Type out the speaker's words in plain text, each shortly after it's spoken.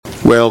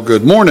Well,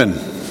 good morning.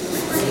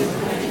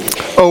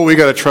 Oh, we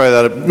got to try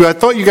that. I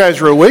thought you guys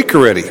were awake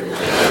already.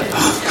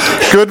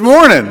 Good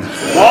morning.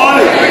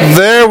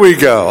 There we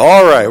go.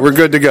 All right, we're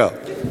good to go.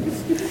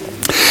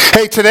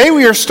 Hey, today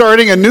we are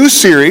starting a new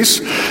series.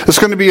 It's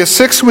going to be a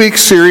 6-week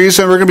series,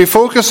 and we're going to be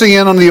focusing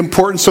in on the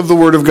importance of the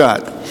Word of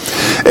God.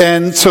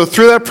 And so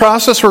through that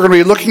process, we're going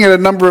to be looking at a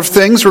number of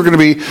things. We're going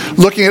to be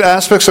looking at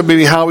aspects of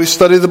maybe how we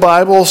study the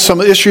Bible,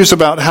 some issues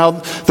about how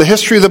the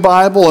history of the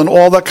Bible and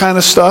all that kind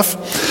of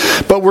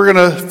stuff. But we're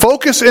going to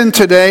focus in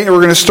today, and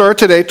we're going to start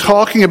today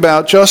talking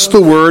about just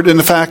the Word and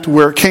the fact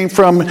where it came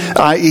from,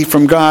 i.e.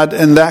 from God,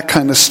 and that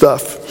kind of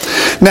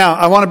stuff. Now,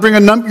 I want to bring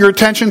your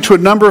attention to a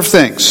number of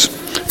things.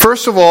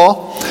 First of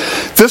all,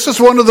 this is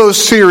one of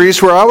those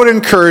series where I would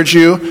encourage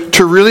you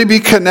to really be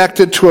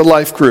connected to a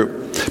life group.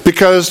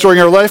 Because during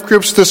our life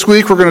groups this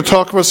week, we're going to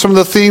talk about some of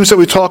the themes that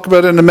we talk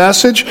about in the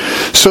message.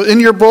 So in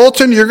your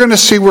bulletin, you're going to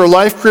see where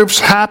life groups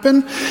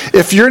happen.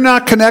 If you're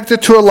not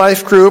connected to a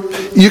life group,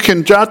 you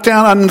can jot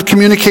down on the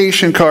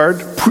communication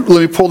card.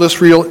 Let me pull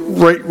this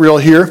reel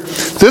here.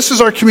 This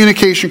is our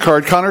communication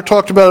card. Connor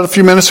talked about it a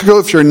few minutes ago.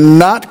 If you're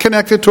not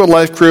connected to a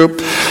life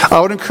group, I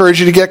would encourage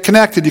you to get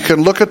connected. You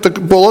can look at the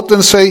bulletin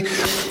and say,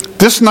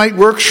 this night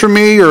works for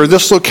me, or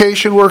this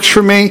location works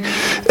for me,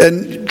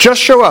 and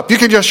just show up. You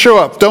can just show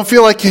up. Don't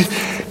feel like you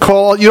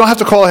don't have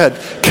to call ahead.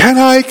 Can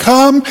I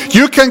come?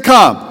 You can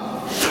come.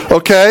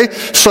 Okay?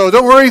 So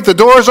don't worry, the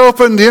door's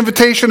open, the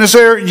invitation is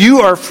there, you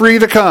are free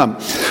to come.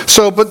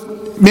 So,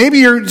 but maybe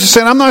you're just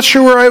saying, I'm not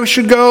sure where I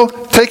should go.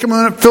 Take a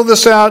minute, fill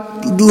this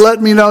out,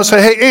 let me know. Say,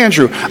 hey,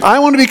 Andrew, I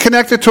want to be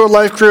connected to a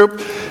life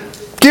group.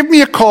 Give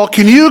me a call.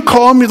 Can you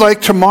call me like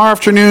tomorrow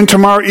afternoon,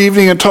 tomorrow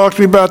evening, and talk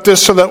to me about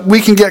this so that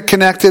we can get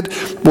connected?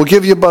 We'll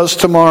give you a buzz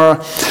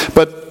tomorrow.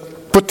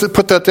 But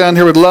put that down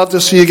here. We'd love to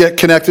see you get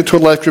connected to a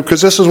life group,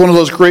 because this is one of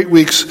those great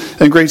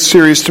weeks and great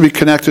series to be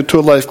connected to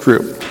a life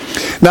group.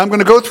 Now I'm going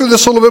to go through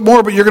this a little bit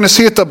more, but you're going to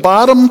see at the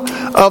bottom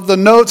of the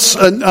notes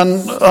on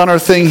our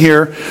thing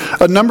here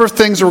a number of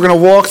things, and we're going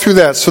to walk through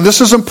that. So this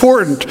is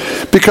important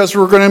because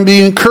we're going to be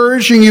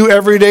encouraging you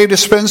every day to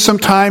spend some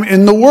time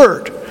in the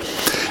Word.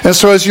 And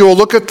so as you will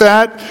look at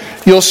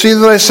that, you'll see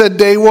that I said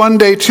day 1,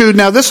 day 2.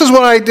 Now this is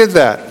why I did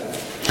that.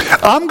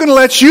 I'm going to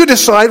let you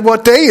decide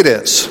what day it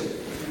is.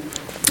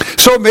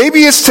 So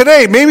maybe it's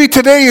today. Maybe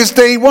today is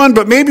day 1,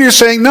 but maybe you're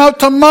saying, no,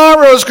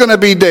 tomorrow's going to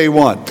be day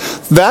 1.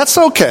 That's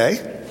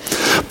okay.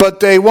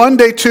 But day 1,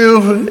 day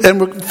 2,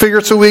 and we figure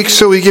it's a week,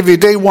 so we give you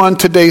day 1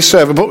 to day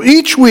 7. But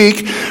each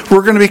week,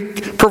 we're going to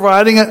be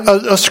providing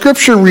a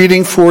scripture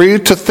reading for you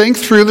to think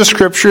through the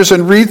scriptures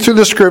and read through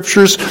the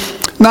scriptures.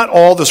 Not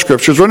all the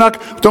scriptures.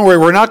 Don't worry,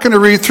 we're not going to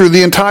read through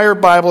the entire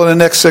Bible in the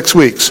next 6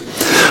 weeks.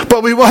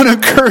 But we want to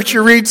encourage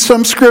you to read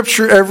some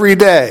scripture every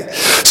day.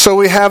 So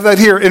we have that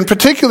here. In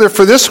particular,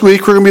 for this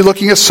week, we're going to be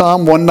looking at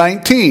Psalm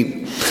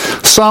 119.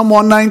 Psalm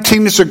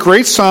 119 is a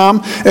great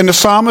psalm, and the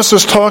psalmist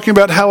is talking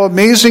about how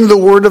amazing the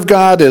Word of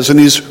God is, and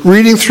he's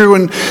reading through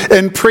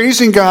and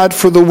praising God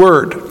for the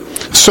Word.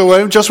 So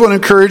I just want to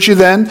encourage you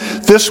then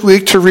this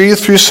week to read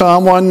through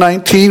Psalm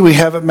 119. We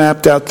have it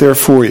mapped out there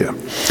for you.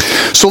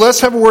 So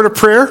let's have a word of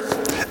prayer,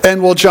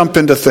 and we'll jump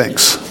into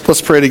things.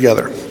 Let's pray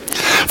together.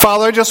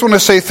 Father, I just want to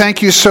say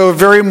thank you so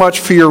very much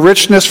for your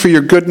richness, for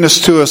your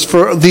goodness to us,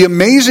 for the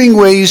amazing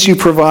ways you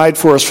provide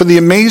for us, for the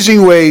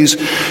amazing ways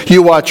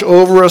you watch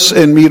over us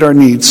and meet our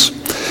needs.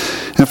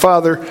 And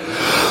Father,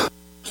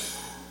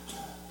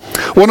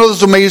 one of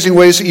those amazing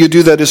ways that you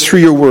do that is through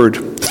your Word,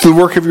 through the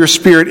work of your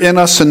Spirit in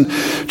us and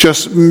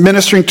just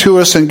ministering to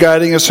us and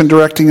guiding us and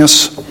directing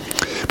us.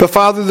 But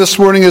Father, this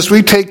morning as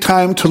we take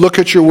time to look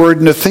at your Word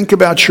and to think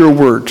about your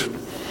Word,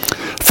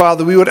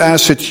 Father, we would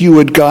ask that you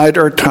would guide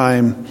our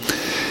time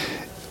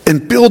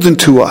and build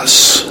into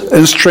us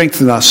and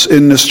strengthen us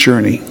in this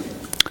journey.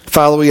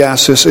 Father, we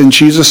ask this in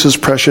Jesus'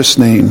 precious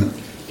name.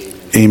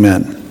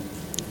 Amen.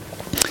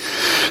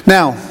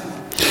 Now,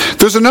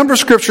 there's a number of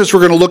scriptures we're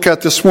going to look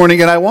at this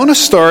morning, and I want to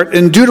start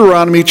in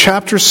Deuteronomy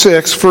chapter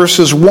 6,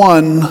 verses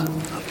 1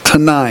 to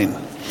 9.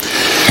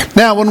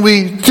 Now, when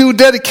we do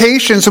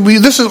dedications, and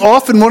this is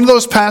often one of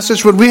those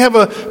passages when we have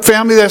a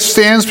family that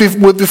stands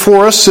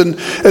before us and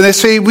they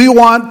say, we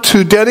want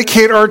to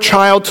dedicate our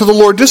child to the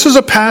Lord. This is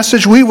a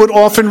passage we would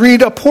often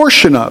read a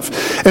portion of.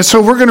 And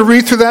so we're going to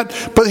read through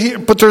that.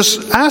 But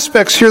there's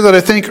aspects here that I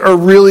think are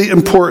really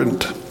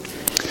important.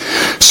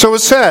 So it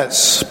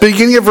says,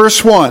 beginning at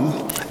verse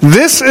 1,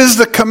 this is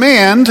the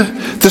command,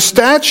 the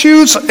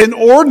statutes and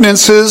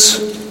ordinances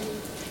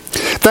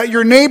that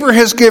your neighbor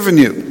has given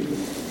you.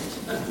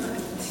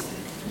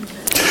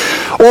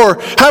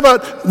 Or how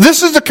about,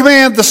 this is the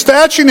command, the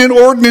statute and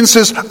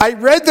ordinances. I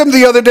read them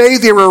the other day.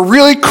 They were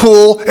really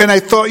cool, and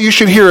I thought you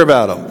should hear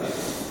about them.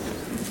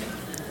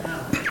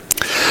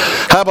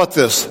 How about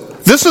this?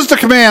 This is the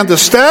command, the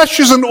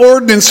statutes and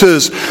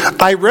ordinances.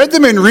 I read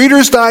them in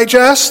Reader's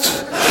Digest,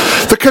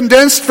 the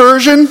condensed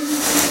version.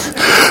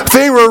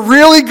 They were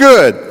really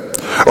good.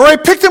 Or I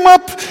picked them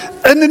up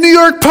in the New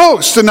York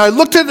Post, and I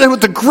looked at them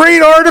with a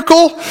great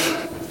article.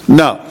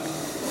 No.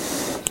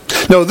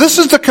 No, this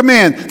is the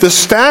command. The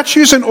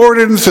statutes and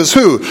ordinances,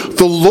 who?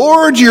 The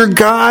Lord your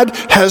God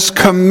has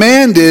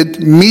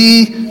commanded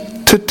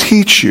me to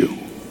teach you,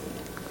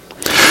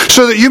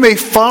 so that you may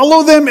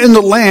follow them in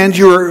the land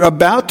you are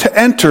about to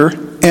enter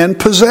and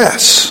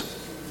possess.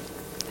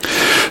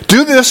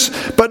 Do this,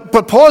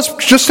 but pause,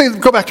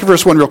 go back to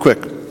verse 1 real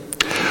quick.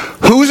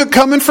 Who is it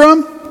coming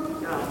from?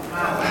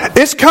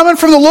 It's coming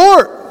from the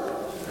Lord.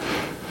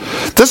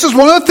 This is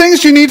one of the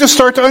things you need to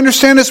start to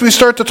understand as we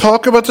start to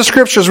talk about the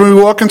scriptures when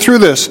we're walking through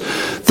this.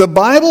 The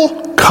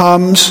Bible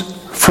comes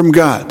from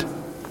God.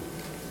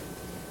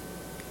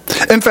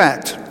 In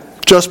fact,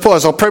 just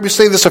pause. I'll probably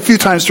say this a few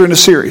times during the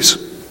series.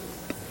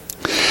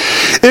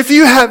 If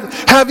you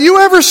have you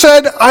ever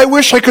said, I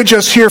wish I could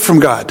just hear from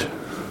God?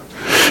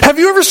 Have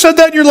you ever said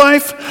that in your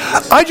life?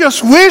 I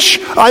just wish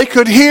I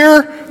could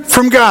hear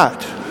from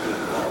God.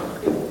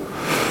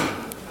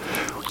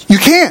 You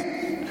can't.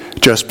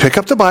 Just pick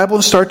up the Bible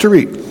and start to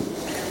read.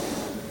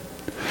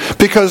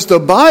 Because the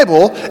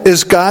Bible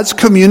is God's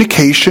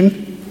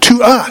communication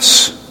to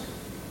us.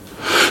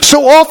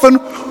 So often,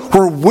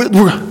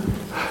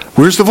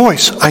 where's the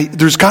voice?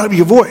 There's got to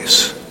be a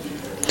voice.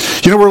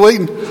 You know, we're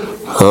waiting.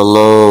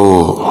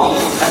 Hello.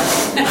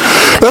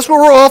 That's what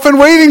we're often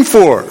waiting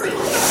for.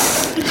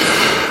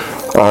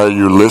 Are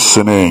you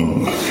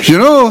listening? You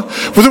know,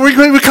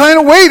 we kind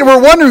of wait and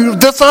we're wondering.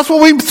 That's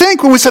what we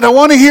think when we said, I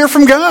want to hear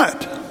from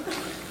God.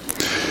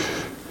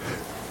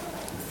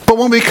 But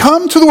when we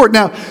come to the Word,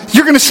 now,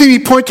 you're going to see me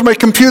point to my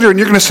computer and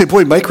you're going to say,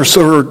 boy,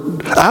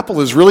 Microsoft or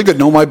Apple is really good.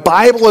 No, my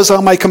Bible is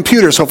on my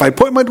computer. So if I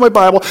point to my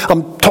Bible,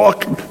 I'm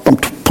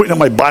pointing at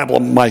my Bible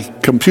on my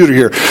computer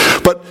here.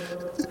 But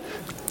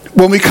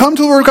when we come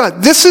to the Word of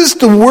God, this is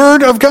the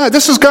Word of God.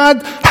 This is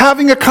God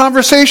having a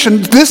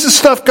conversation. This is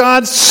stuff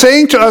God's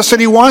saying to us that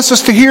He wants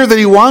us to hear, that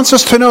He wants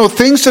us to know,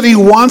 things that He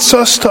wants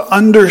us to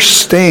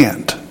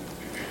understand.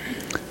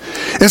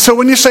 And so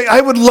when you say,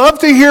 I would love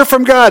to hear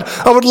from God,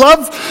 I would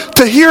love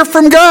to hear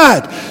from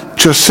God,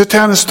 just sit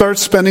down and start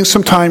spending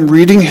some time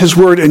reading His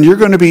Word, and you're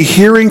going to be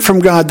hearing from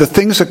God the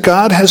things that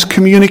God has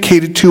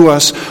communicated to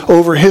us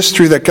over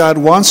history, that God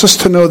wants us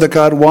to know, that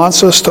God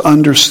wants us to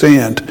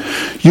understand.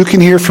 You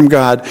can hear from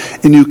God,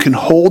 and you can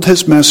hold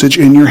His message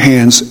in your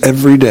hands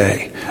every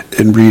day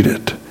and read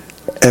it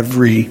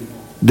every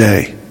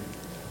day.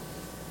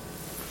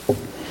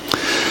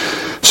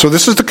 So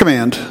this is the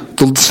command,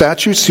 the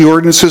statutes, the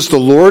ordinances, the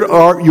Lord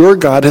your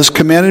God has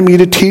commanded me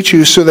to teach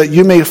you so that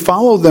you may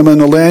follow them in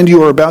the land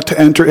you are about to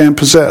enter and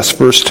possess.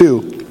 Verse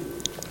 2.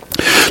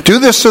 Do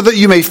this so that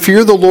you may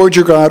fear the Lord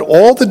your God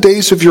all the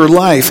days of your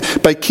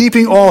life by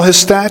keeping all His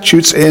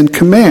statutes and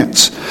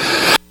commands.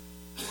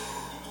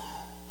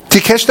 Do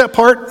you catch that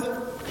part?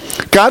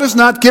 God is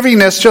not giving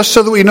this just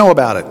so that we know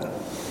about it.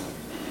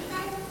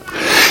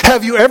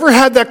 Have you ever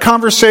had that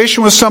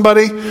conversation with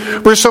somebody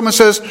where someone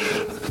says,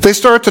 they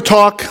start to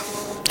talk,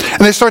 and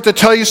they start to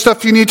tell you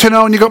stuff you need to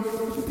know, and you go,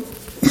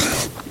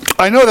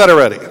 I know that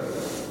already.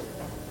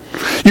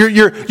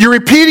 You're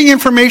repeating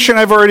information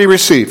I've already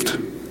received.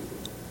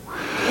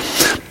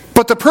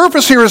 But the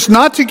purpose here is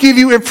not to give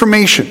you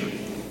information.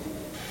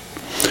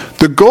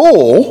 The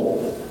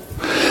goal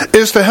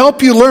is to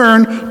help you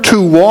learn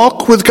to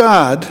walk with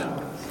God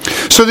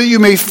so that you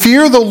may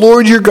fear the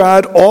Lord your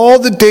God all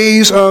the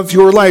days of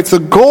your life. The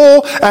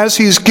goal, as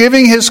He's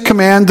giving His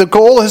command, the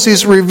goal as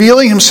He's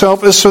revealing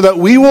Himself, is so that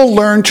we will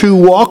learn to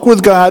walk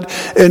with God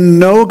and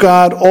know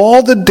God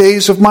all the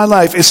days of my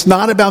life. It's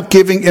not about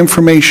giving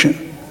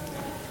information.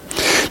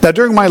 Now,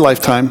 during my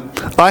lifetime,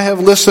 I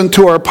have listened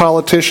to our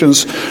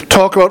politicians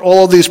talk about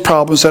all of these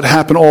problems that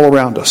happen all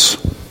around us.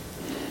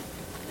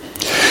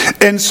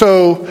 And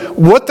so,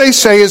 what they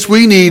say is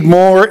we need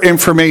more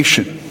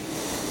information.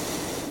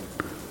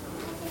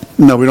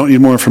 No, we don't need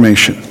more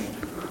information.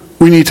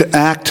 We need to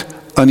act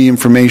on the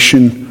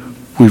information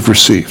we've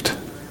received.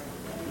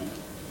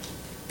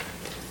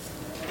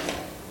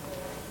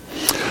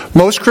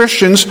 Most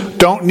Christians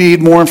don't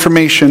need more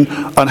information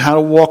on how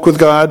to walk with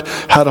God,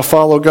 how to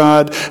follow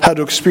God, how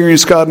to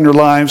experience God in their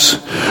lives.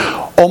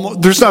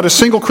 There's not a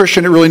single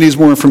Christian that really needs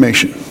more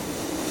information.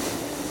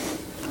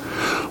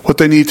 What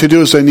they need to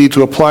do is they need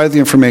to apply the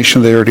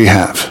information they already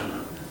have.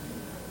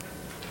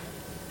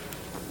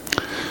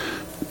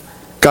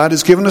 God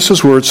has given us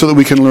His Word so that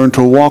we can learn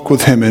to walk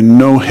with Him and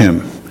know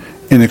Him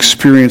and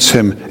experience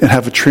Him and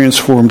have a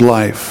transformed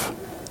life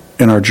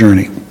in our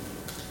journey.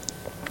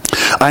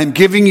 I am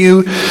giving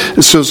you,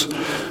 it says,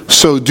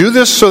 so do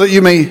this so that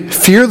you may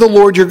fear the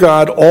Lord your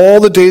God all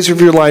the days of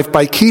your life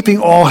by keeping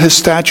all His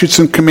statutes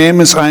and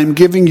commandments I am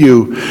giving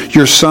you,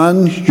 your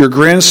son, your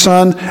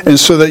grandson, and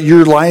so that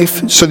your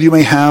life, so that you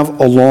may have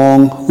a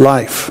long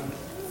life.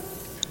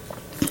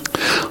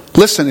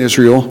 Listen,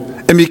 Israel,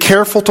 and be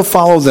careful to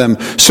follow them,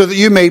 so that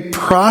you may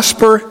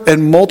prosper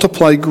and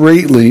multiply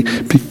greatly.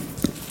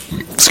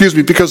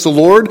 Because the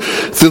Lord,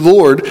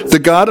 the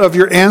God of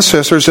your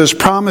ancestors, has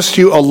promised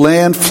you a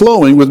land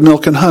flowing with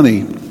milk and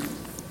honey.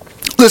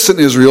 Listen,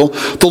 Israel,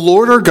 the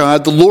Lord our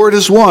God, the Lord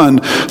is one.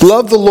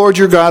 Love the Lord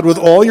your God with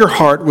all your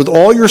heart, with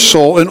all your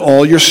soul, and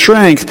all your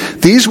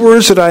strength. These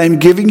words that I am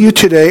giving you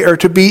today are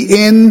to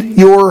be in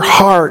your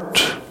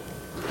heart.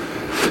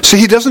 See,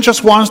 he doesn't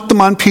just want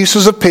them on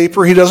pieces of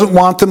paper. He doesn't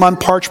want them on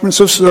parchments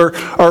or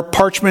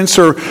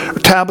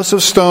tablets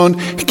of stone.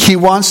 He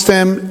wants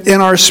them in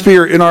our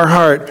spirit, in our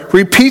heart.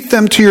 Repeat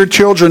them to your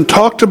children.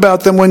 Talk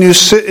about them when you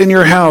sit in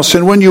your house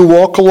and when you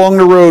walk along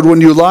the road,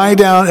 when you lie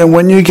down and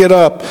when you get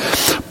up.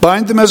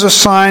 Bind them as a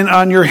sign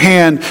on your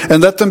hand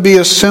and let them be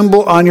a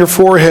symbol on your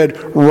forehead.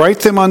 Write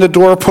them on the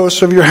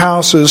doorposts of your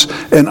houses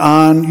and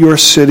on your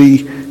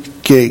city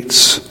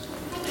gates.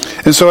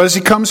 And so as he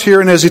comes here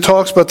and as he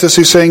talks about this,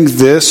 he's saying,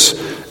 this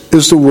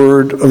is the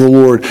word of the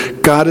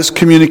Lord. God is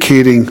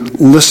communicating.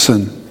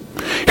 Listen.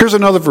 Here's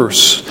another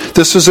verse.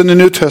 This is in the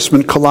New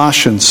Testament,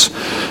 Colossians.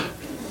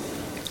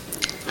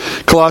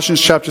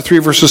 Colossians chapter 3,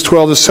 verses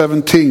 12 to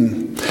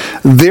 17.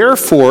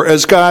 Therefore,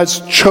 as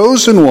God's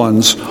chosen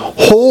ones,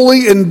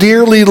 holy and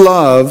dearly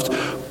loved,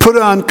 put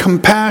on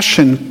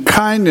compassion,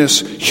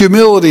 kindness,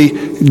 humility,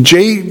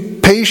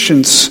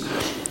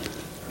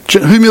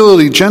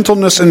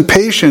 gentleness, and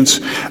patience,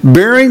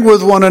 bearing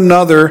with one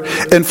another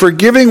and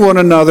forgiving one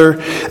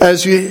another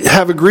as you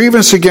have a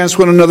grievance against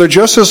one another,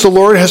 just as the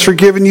Lord has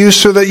forgiven you,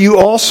 so that you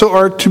also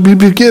are to be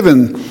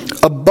forgiven.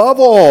 Above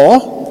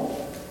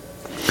all,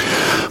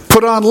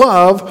 put on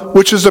love,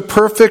 which is a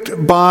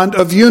perfect bond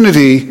of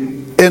unity,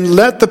 and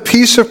let the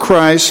peace of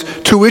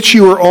Christ, to which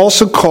you are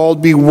also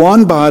called, be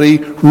one body,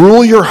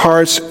 rule your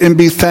hearts, and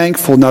be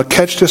thankful. Now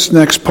catch this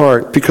next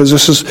part, because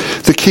this is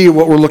the key of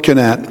what we're looking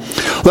at.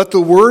 Let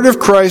the word of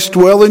Christ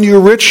dwell in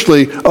you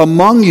richly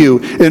among you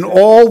in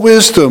all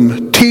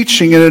wisdom,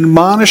 teaching and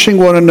admonishing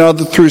one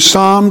another through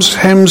psalms,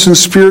 hymns, and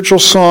spiritual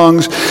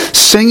songs,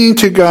 singing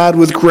to God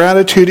with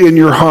gratitude in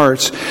your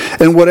hearts.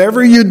 And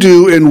whatever you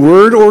do in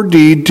word or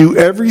deed, do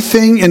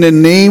everything in the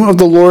name of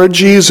the Lord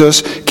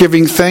Jesus,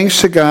 giving thanks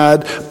to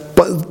God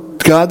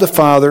the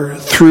Father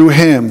through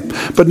him.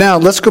 But now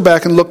let's go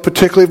back and look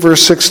particularly at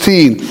verse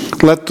 16.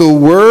 Let the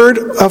word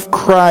of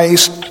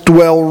Christ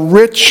dwell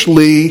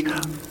richly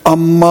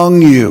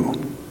among you.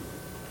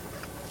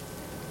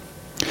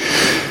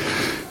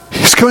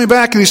 He's coming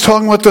back and he's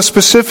talking about the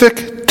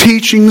specific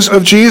teachings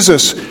of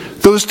Jesus.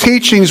 Those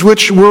teachings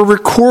which were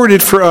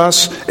recorded for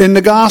us in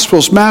the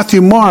Gospels,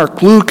 Matthew,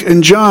 Mark, Luke,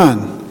 and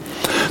John.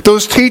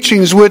 Those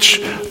teachings which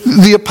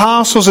the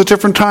apostles at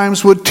different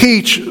times would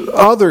teach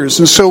others.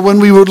 And so when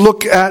we would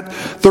look at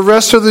the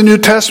rest of the New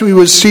Testament, we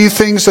would see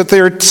things that they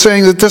are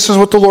saying that this is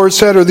what the Lord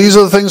said, or these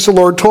are the things the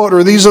Lord taught,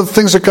 or these are the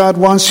things that God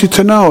wants you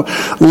to know.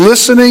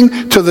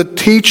 Listening to the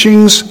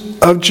teachings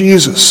of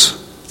Jesus.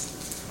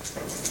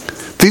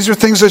 These are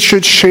things that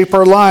should shape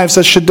our lives,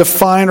 that should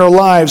define our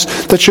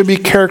lives, that should be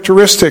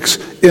characteristics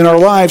in our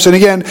lives. And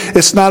again,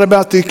 it's not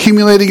about the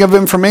accumulating of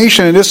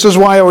information. And this is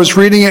why I was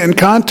reading it in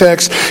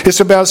context. It's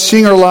about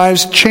seeing our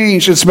lives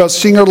changed. It's about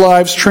seeing our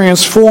lives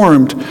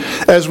transformed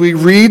as we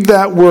read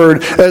that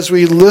word, as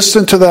we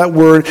listen to that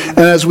word, and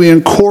as we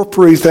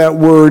incorporate that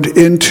word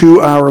into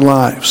our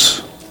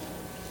lives.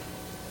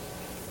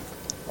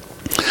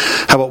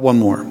 How about one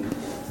more?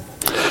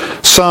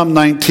 Psalm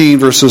 19,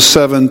 verses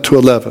 7 to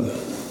 11.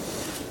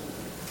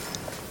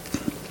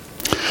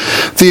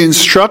 The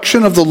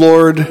instruction of the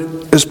Lord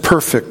is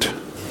perfect,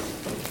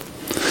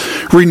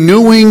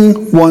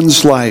 renewing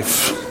one's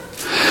life.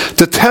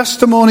 The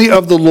testimony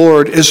of the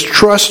Lord is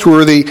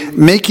trustworthy,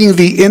 making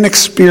the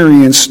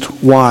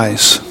inexperienced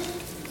wise.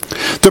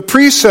 The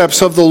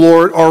precepts of the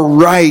Lord are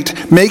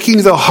right,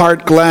 making the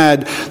heart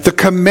glad. The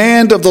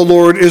command of the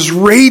Lord is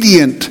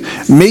radiant,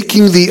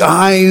 making the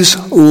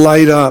eyes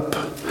light up.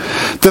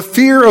 The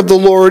fear of the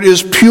Lord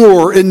is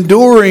pure,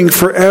 enduring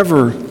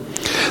forever.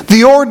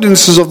 The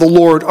ordinances of the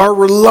Lord are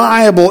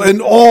reliable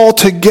and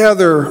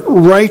altogether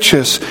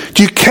righteous.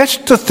 Do you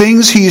catch the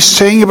things he's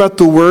saying about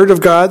the Word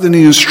of God and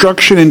the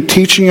instruction and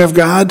teaching of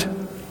God?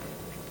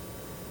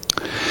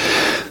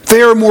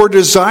 They are more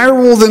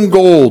desirable than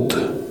gold,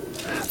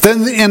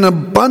 than an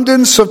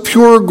abundance of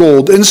pure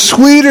gold, and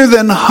sweeter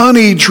than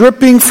honey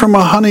dripping from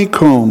a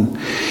honeycomb.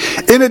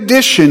 In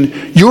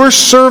addition, your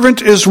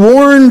servant is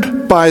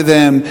warned by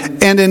them,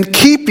 and in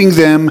keeping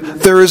them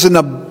there is an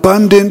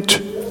abundant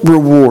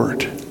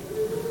reward.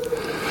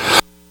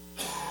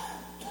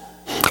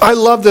 I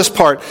love this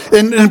part.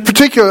 In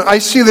particular, I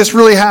see this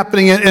really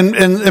happening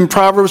in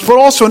Proverbs, but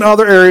also in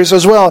other areas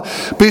as well.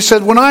 But he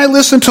said, when I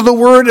listen to the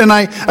Word and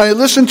I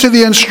listen to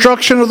the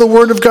instruction of the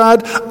Word of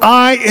God,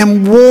 I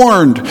am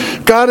warned.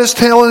 God is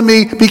telling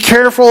me, be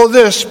careful of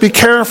this, be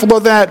careful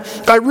of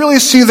that. I really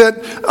see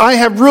that I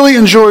have really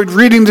enjoyed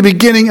reading the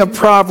beginning of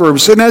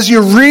Proverbs. And as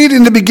you read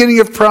in the beginning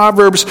of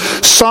Proverbs,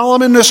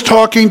 Solomon is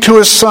talking to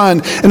his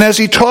son. And as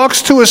he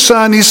talks to his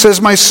son, he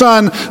says, my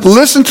son,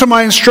 listen to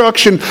my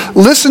instruction,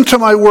 listen to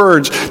my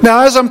words.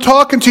 Now, as I'm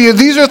talking to you,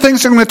 these are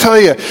things I'm going to tell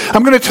you.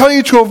 I'm going to tell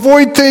you to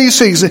avoid these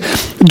things.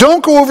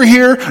 Don't go over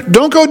here.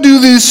 Don't go do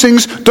these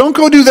things. Don't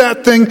go do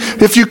that thing.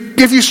 If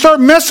you start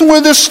messing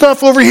with this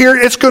stuff over here,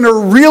 it's going to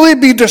really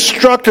be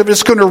destructive.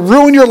 It's going to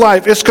ruin your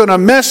life. It's going to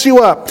mess you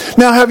up.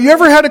 Now, have you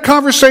ever had a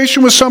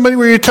conversation with somebody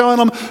where you're telling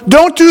them,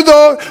 don't do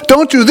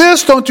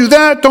this, don't do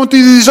that, don't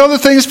do these other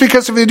things,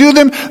 because if you do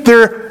them,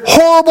 they're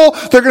horrible.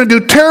 They're going to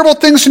do terrible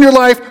things in your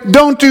life.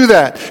 Don't do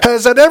that.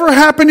 Has that ever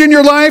happened in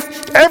your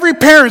life? Every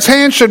parent's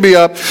hand should be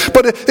up.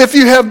 But if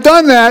you have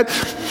done that,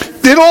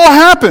 it all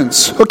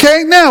happens.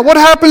 Okay? Now, what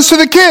happens to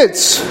the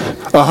kids?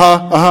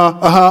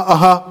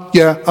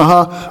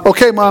 Yeah,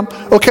 okay, Mom.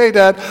 Okay,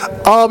 Dad.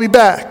 I'll be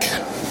back.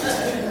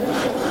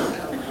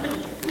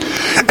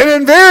 And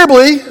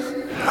invariably,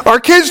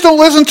 our kids don't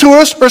listen to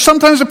us, or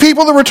sometimes the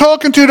people that we're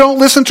talking to don't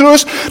listen to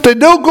us. They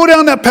don't go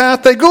down that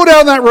path, they go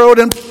down that road,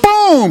 and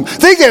boom,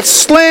 they get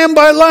slammed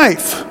by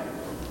life.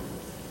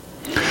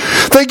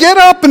 They get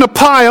up in a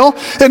pile,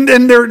 and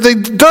they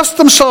dust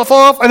themselves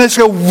off, and they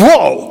say,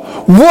 whoa,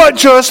 what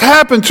just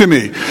happened to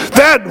me?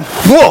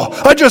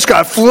 I just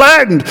got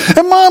flattened.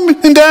 And Mom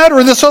and Dad,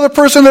 or this other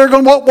person, they're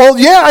going, well,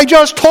 yeah, I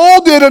just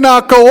told you to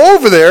not go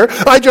over there.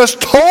 I just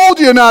told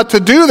you not to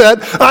do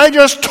that. I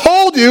just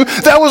told you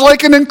that was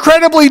like an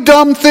incredibly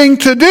dumb thing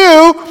to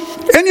do,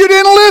 and you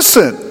didn't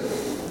listen.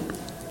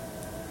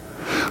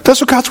 That's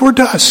what God's Word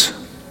does.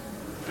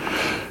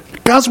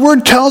 God's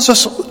Word tells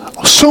us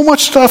so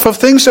much stuff of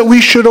things that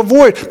we should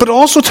avoid, but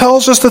also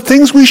tells us the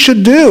things we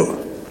should do.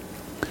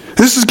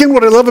 This is, again,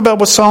 what I love about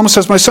what Solomon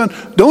says. My son,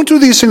 don't do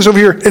these things over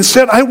here.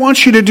 Instead, I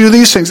want you to do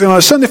these things. And my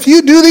son, if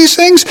you do these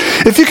things,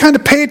 if you kind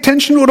of pay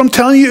attention to what I'm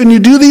telling you and you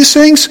do these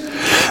things,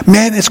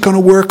 man, it's going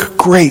to work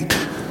great.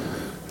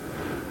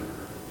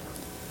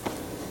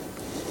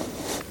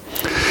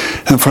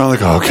 And finally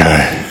go,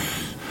 okay,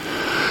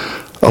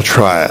 I'll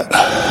try it.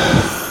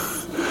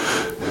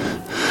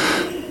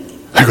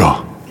 I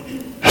go,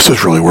 this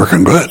is really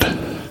working good.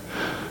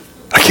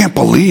 I can't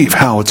believe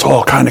how it's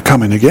all kind of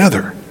coming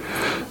together.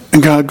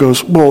 And God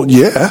goes, well,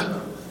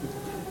 yeah.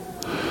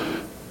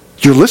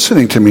 You're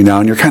listening to me now,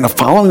 and you're kind of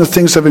following the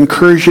things I've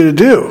encouraged you to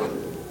do.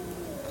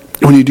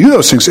 When you do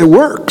those things, it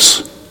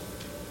works.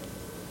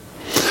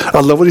 I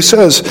love what he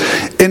says.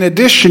 In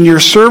addition, your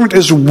servant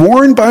is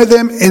warned by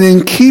them, and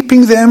in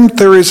keeping them,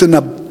 there is an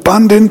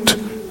abundant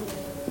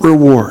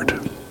reward.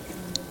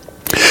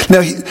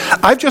 Now,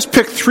 I've just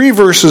picked 3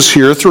 verses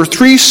here, through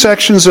 3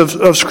 sections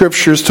of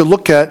scriptures to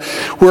look at,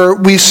 where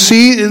we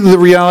see the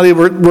reality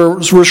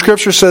where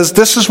Scripture says,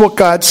 this is what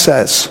God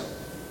says.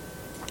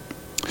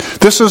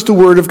 This is the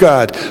Word of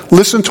God.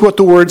 Listen to what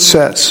the Word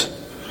says.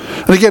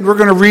 And again, we're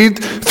going to read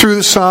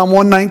through Psalm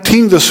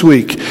 119 this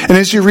week. And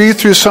as you read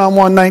through Psalm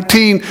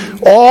 119,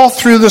 all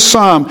through the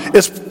Psalm,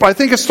 I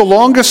think it's the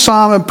longest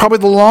Psalm and probably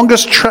the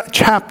longest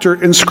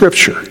chapter in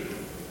Scripture.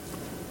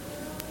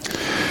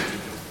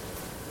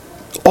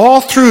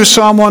 All through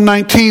Psalm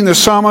 119, the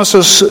psalmist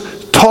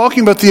is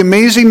talking about the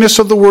amazingness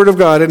of the Word of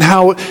God and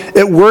how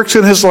it works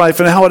in his life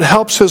and how it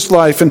helps his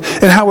life and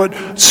how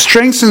it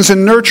strengthens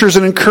and nurtures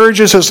and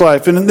encourages his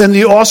life and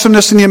the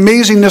awesomeness and the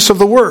amazingness of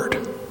the Word.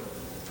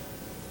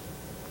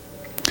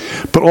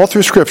 But all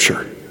through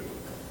Scripture,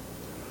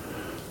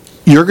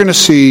 you're going to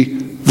see,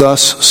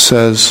 thus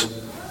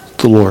says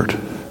the Lord.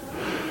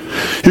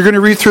 You're going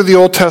to read through the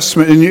Old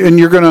Testament and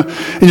you're going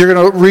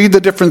to read the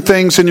different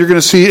things, and you're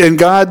going to see, and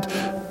God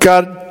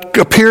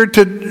appeared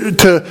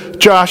to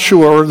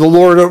Joshua, or the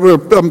Lord,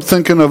 I'm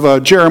thinking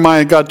of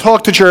Jeremiah. God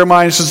talked to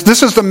Jeremiah and says,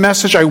 this is the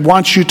message I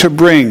want you to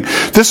bring.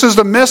 This is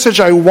the message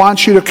I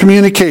want you to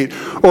communicate.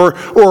 Or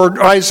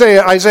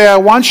Isaiah, I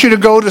want you to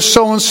go to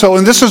so-and-so,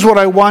 and this is what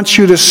I want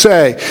you to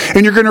say.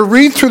 And you're going to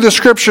read through the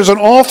Scriptures, and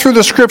all through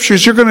the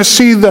Scriptures, you're going to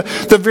see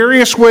the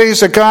various ways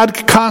that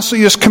God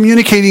constantly is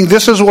communicating,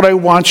 this is what I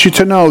want you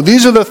to know.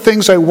 These are the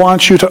things I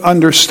want you to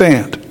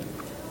understand.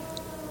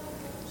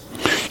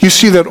 You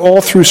see that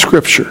all through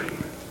Scripture.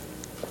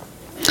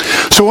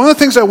 So one of the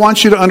things I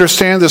want you to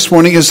understand this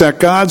morning is that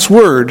God's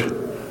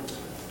Word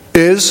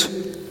is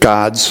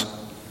God's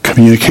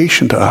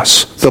communication to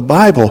us. The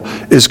Bible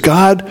is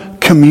God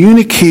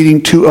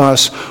communicating to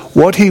us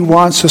what He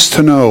wants us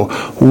to know,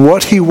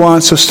 what He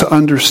wants us to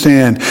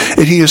understand.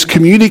 And He is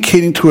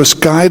communicating to us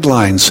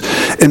guidelines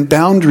and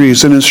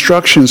boundaries and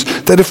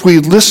instructions that if we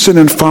listen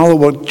and follow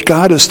what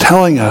God is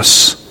telling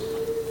us,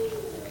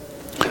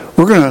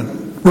 we're going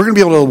to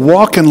be able to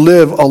walk and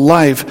live a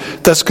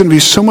life that's going to be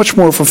so much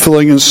more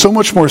fulfilling and so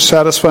much more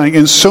satisfying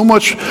and so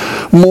much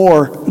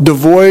more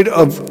devoid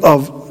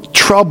of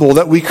trouble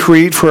that we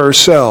create for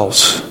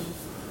ourselves.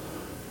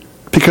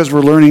 Because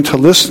we're learning to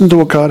listen to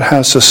what God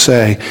has to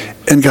say,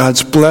 and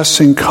God's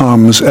blessing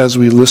comes as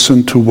we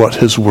listen to what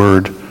His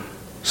Word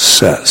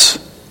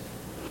says.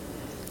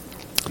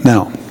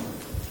 Now,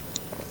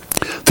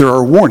 there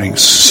are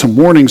warnings, some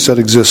warnings that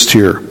exist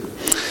here.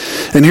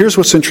 And here's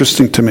what's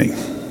interesting to me.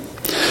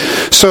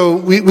 So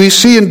we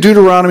see in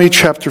Deuteronomy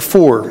chapter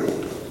 4,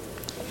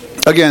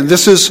 again,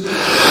 this is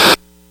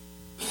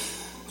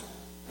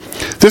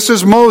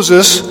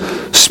Moses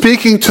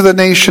speaking to the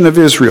nation of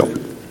Israel.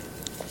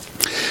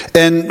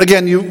 And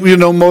again, you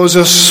know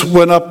Moses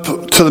went up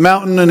to the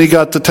mountain and he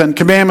got the 10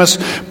 Commandments,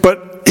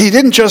 but he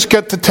didn't just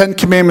get the 10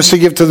 Commandments to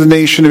give to the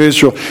nation of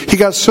Israel. He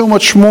got so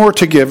much more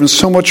to give and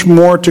so much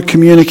more to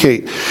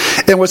communicate.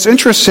 And what's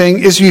interesting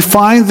is you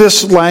find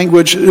this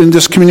language and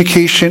this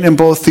communication in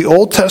both the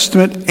Old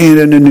Testament and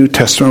in the New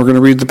Testament. We're going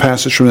to read the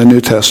passage from the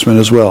New Testament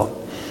as well.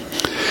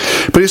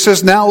 But he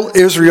says, "Now,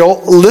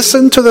 Israel,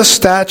 listen to the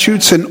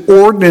statutes and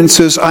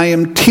ordinances I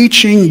am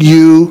teaching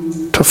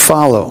you to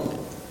follow,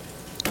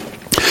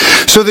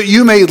 so that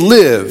you may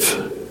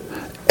live,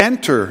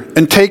 enter,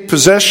 and take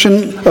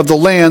possession of the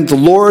land the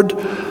Lord,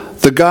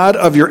 the God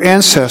of your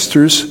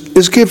ancestors,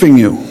 is giving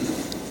you."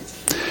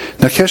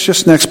 Now catch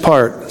this next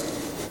part.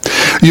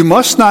 "You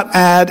must not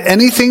add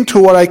anything to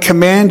what I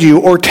command you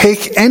or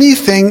take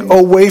anything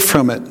away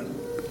from it."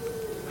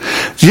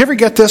 Do you ever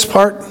get this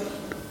part?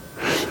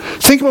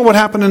 Think about what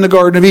happened in the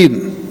Garden of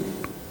Eden.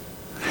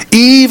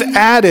 Eve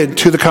added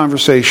to the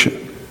conversation.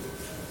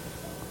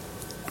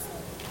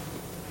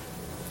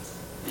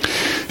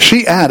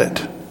 She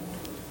added.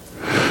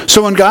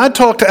 So when God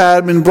talked to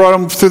Adam and brought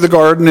him through the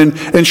garden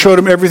and showed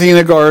him everything in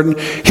the garden,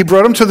 he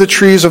brought him to the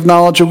trees of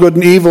knowledge of good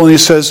and evil, and he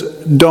says,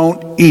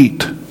 "Don't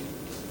eat."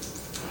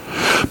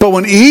 But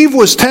when Eve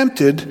was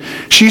tempted,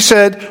 she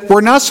said,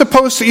 "We're not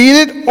supposed to eat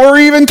it or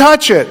even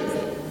touch it."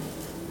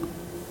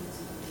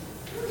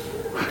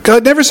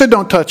 God never said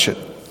don't touch it.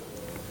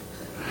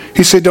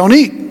 He said don't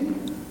eat.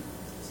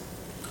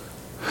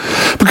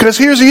 Because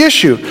here's the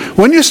issue.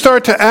 When you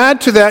start to add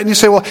to that and you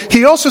say, well,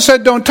 he also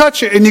said don't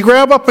touch it, and you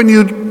grab up and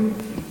you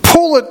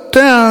pull it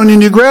down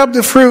and you grab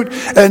the fruit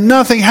and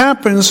nothing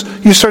happens,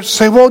 you start to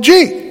say, well,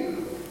 gee,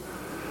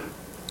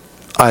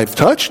 I've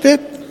touched it.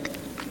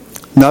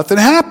 Nothing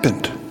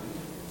happened.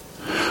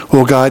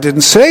 Well, God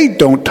didn't say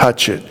don't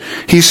touch it.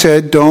 He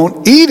said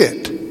don't eat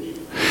it.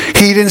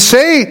 He didn't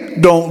say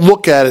don't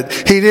look at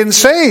it. He didn't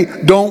say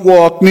don't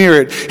walk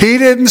near it. He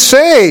didn't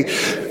say,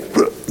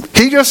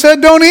 he just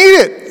said don't eat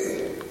it.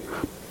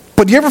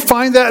 But do you ever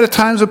find that at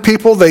times with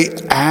people, they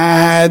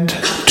add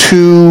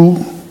to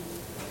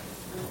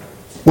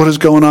what is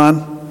going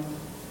on?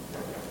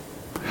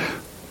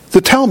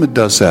 The Talmud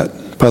does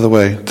that, by the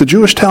way, the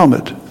Jewish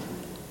Talmud.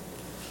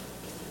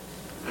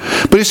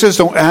 But he says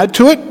don't add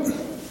to it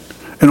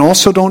and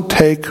also don't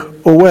take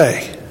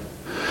away.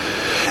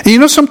 And you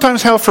know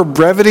sometimes how for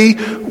brevity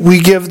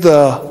we give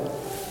the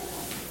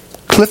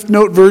Cliff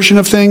Note version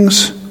of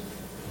things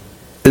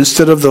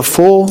instead of the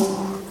full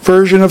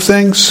version of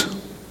things?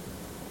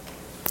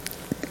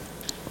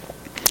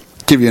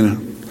 Give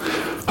you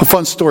a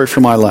fun story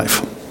from my life.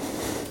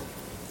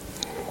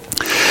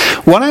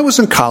 When I was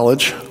in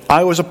college,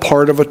 I was a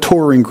part of a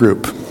touring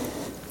group.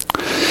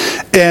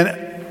 And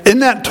in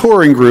that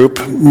touring group,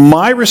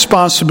 my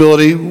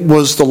responsibility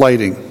was the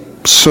lighting.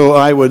 So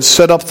I would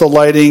set up the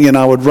lighting and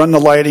I would run the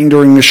lighting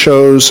during the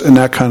shows and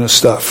that kind of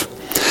stuff.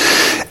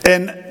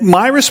 And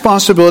my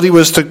responsibility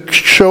was to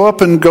show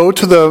up and go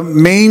to the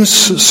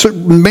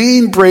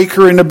main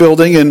breaker in the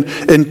building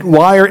and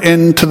wire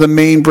into the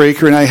main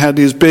breaker. And I had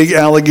these big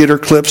alligator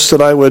clips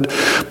that I would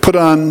put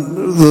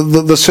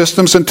on the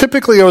systems. And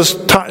typically I was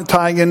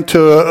tying into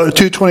a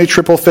 220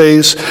 triple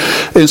phase.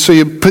 And so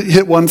you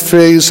hit one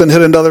phase and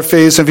hit another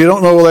phase. And if you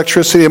don't know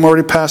electricity, I'm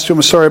already past you.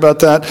 I'm sorry about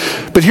that.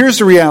 But here's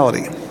the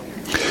reality.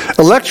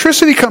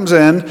 Electricity comes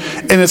in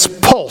and it's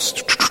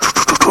pulsed.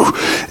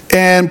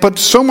 But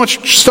so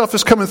much stuff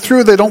is coming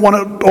through, they don't want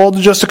it all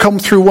just to come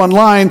through one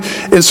line.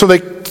 And so they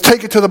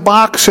take it to the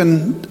box,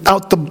 and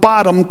out the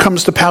bottom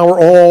comes the power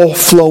all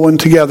flowing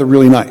together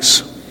really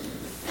nice.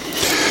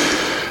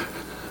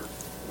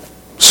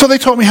 So they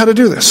taught me how to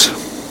do this.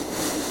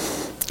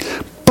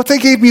 But they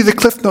gave me the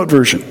Cliff Note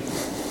version.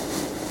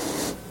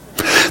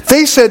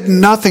 They said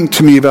nothing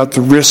to me about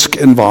the risk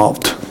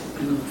involved.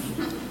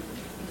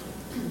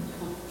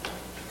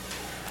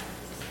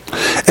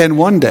 And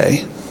one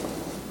day,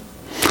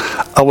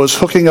 I was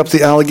hooking up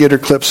the alligator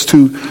clips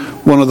to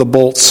one of the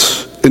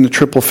bolts in the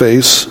triple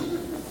phase,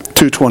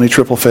 220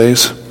 triple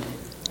phase.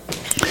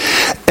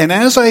 And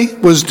as I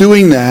was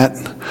doing that,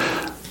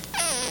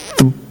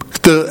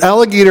 the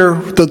alligator,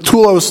 the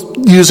tool I was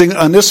using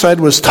on this side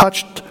was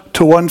touched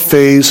to one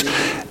phase,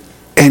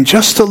 and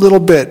just a little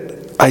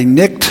bit, I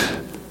nicked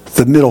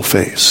the middle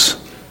phase.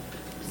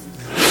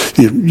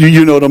 You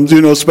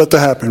know what's about to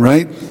happen,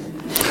 right?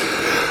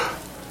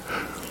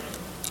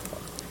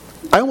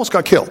 I almost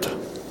got killed.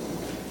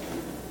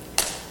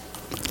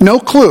 No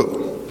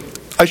clue.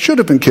 I should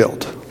have been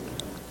killed.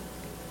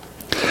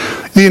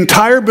 The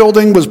entire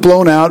building was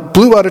blown out,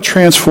 blew out a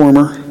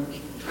transformer.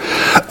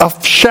 A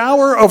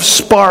shower of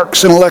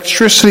sparks and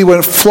electricity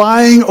went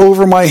flying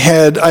over my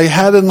head. I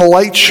had a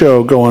light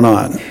show going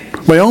on.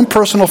 My own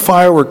personal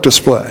firework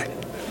display.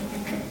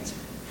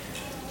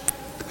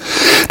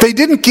 They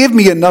didn't give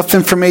me enough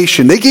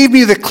information. They gave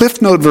me the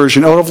Cliff Note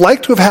version. I would have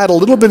liked to have had a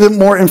little bit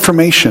more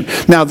information.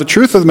 Now, the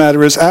truth of the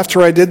matter is,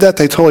 after I did that,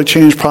 they totally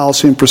changed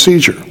policy and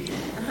procedure.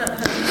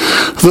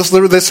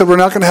 They said, we're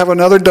not going to have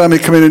another dummy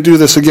come in and do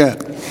this again.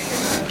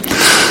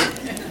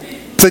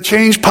 They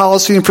changed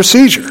policy and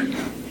procedure.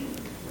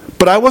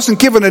 But I wasn't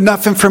given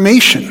enough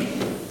information.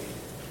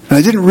 And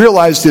I didn't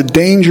realize the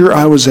danger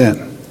I was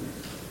in.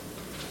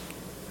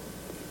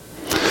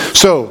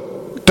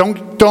 So,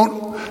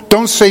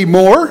 don't say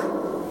more,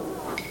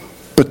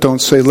 but don't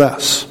say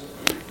less.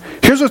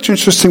 Here's what's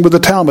interesting with the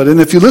Talmud.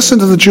 And if you listen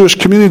to the Jewish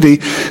community,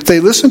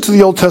 they listen to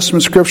the Old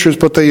Testament scriptures,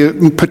 but they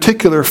in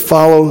particular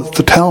follow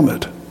the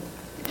Talmud.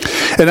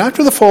 And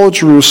after the fall of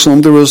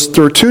Jerusalem, there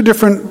were two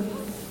different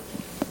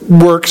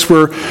works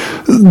where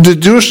the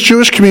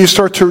Jewish community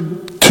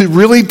started to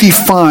really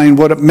define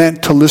what it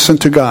meant to listen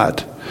to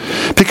God.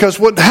 Because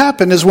what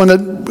happened is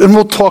and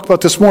we'll talk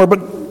about this more,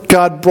 but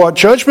God brought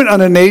judgment on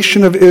the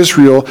nation of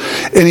Israel,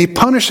 and he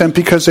punished them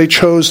because they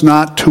chose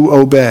not to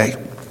obey.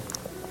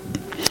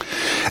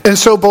 And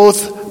so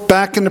both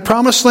back in the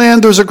Promised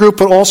Land there was a group,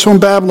 but also in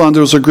Babylon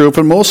there was a group,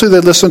 and mostly they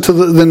listened to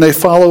then they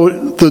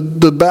followed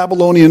the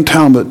Babylonian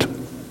Talmud.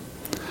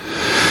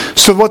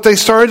 So what they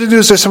started to do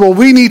is they said, well,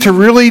 we need to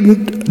really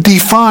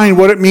define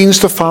what it means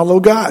to follow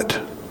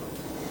God.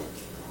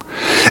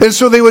 And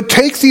so they would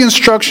take the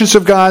instructions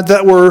of God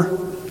that were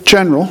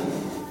general,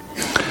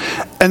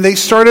 and they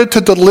started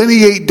to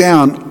delineate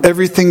down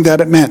everything that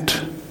it meant.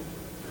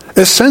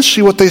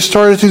 Essentially what they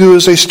started to do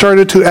is they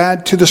started to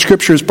add to the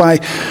scriptures by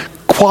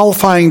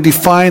qualifying,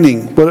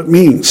 defining what it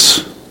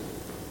means.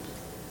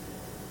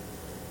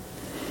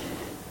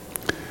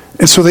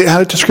 And so they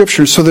added to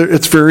scripture so that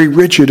it's very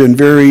rigid and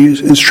very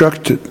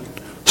structured.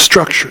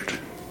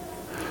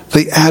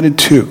 They added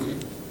to.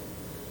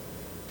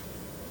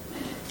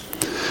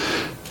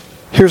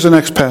 Here's the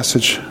next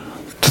passage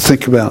to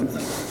think about.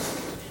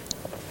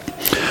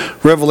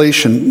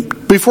 Revelation.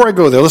 Before I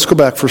go there, let's go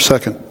back for a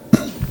second.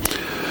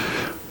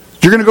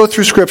 You're going to go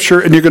through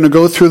Scripture and you're going to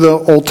go through the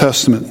Old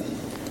Testament.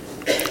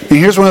 And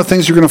here's one of the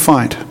things you're going to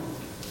find.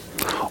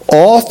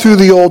 All through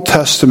the Old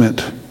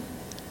Testament,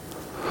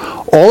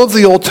 all of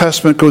the Old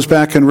Testament goes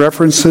back and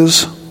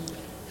references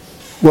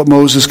what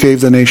Moses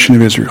gave the nation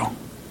of Israel.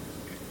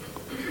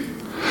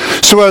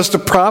 So as the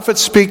prophets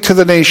speak to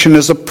the nation,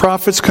 as the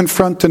prophets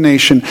confront the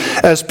nation,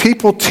 as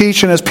people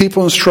teach and as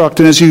people instruct,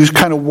 and as you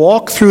kind of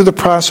walk through the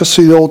process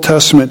of the Old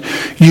Testament,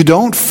 you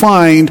don't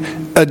find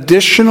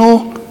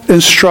additional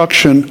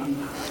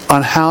instruction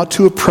on how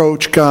to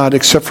approach God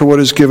except for what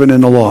is given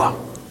in the law.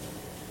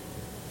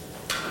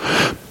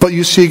 But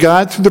you see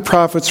God through the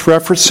prophets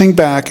referencing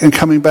back and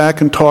coming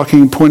back and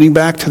talking and pointing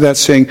back to that,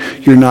 saying,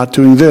 you're not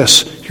doing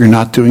this, you're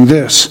not doing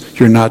this,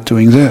 you're not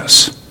doing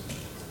this.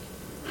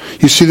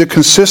 You see the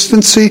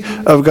consistency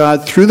of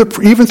God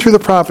even through the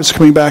prophets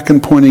coming back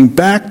and pointing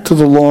back to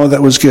the law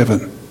that was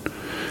given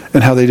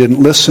and how they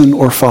didn't listen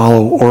or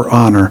follow or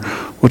honor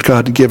what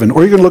God had given.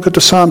 Or you can look at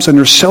the Psalms and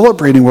they're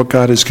celebrating what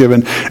God has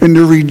given and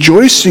they're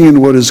rejoicing in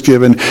what is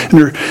given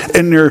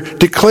and they're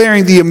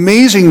declaring the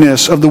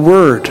amazingness of the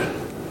Word.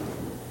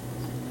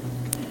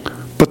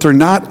 But they're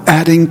not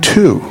adding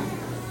to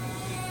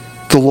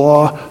the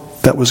law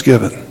that was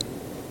given.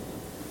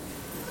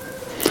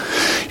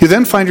 You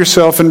then find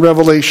yourself in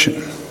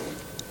Revelation,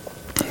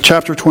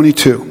 chapter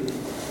 22.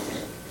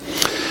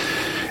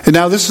 And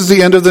now this is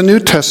the end of the New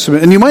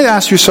Testament. And you might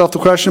ask yourself the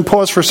question,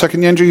 pause for a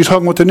second, Andrew, you're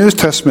talking about the New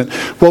Testament.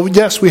 Well,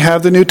 yes, we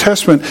have the New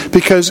Testament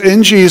because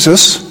in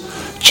Jesus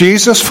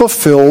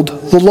fulfilled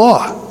the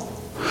law.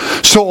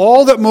 So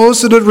all that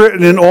Moses had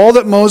written and all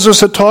that Moses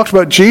had talked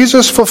about,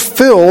 Jesus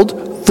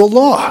fulfilled the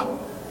law.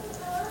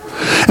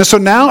 And so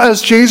now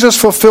as Jesus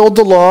fulfilled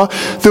the law,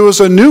 there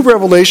was a new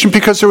revelation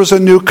because there was a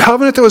new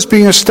covenant that was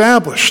being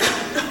established.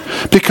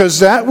 Because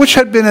that which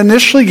had been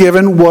initially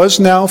given was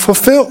now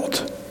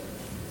fulfilled.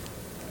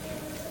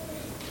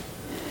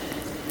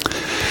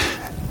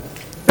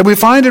 And we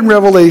find in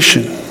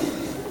Revelation,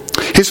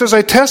 he says,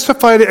 I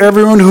testify to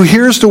everyone who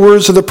hears the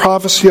words of the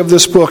prophecy of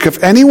this book.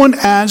 If anyone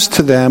adds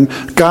to them,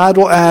 God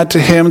will add to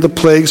him the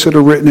plagues that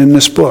are written in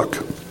this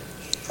book.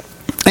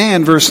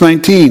 And verse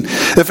 19,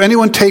 if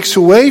anyone takes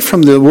away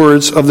from the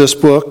words of this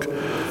book,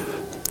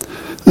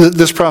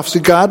 this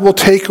prophecy, God will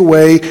take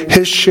away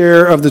his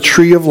share of the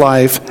tree of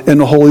life and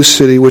the holy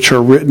city which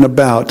are written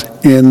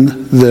about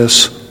in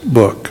this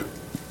book.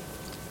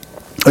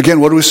 Again,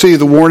 what do we see?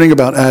 The warning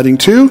about adding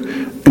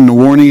to and the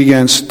warning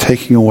against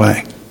taking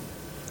away.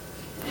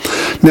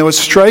 Now what's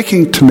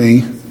striking to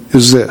me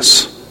is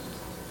this.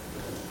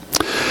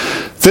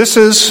 This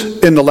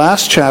is in the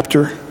last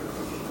chapter,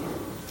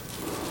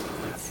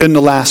 in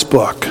the last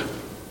book.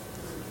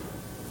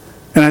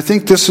 And I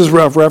think this is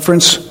a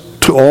reference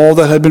to all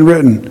that had been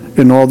written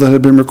and all that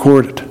had been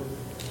recorded.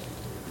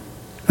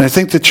 And I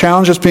think the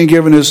challenge that's being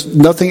given is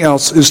nothing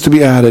else is to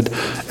be added,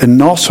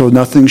 and also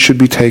nothing should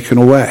be taken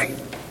away.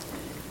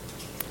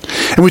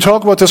 And we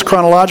talk about this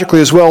chronologically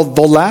as well.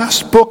 The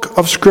last book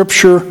of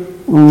Scripture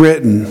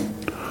written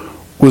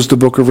was the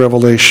book of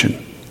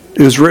Revelation.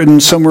 It was written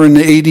somewhere in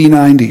the AD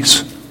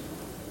 90s.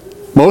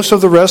 Most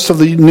of the rest of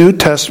the New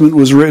Testament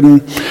was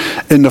written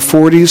in the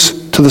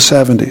 40s to the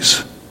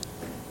 70s.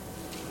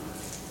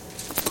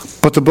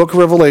 But the book of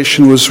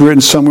Revelation was written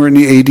somewhere in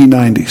the AD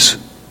 90s.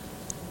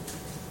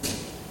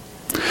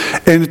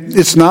 And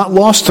it's not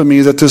lost to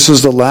me that this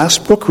is the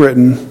last book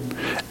written,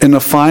 And the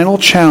final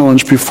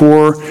challenge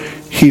before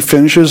he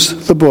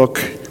finishes the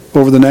book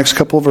over the next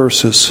couple of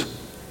verses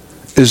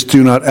is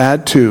do not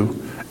add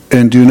to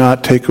and do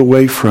not take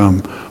away from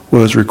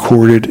what is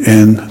recorded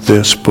in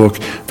this book,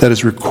 that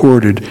is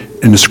recorded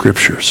in the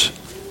Scriptures.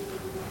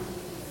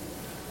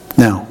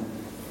 Now,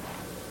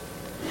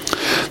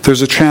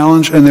 there's a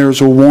challenge and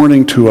there's a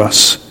warning to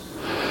us.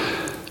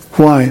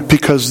 Why?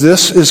 Because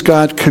this is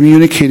God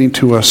communicating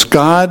to us.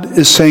 God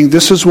is saying,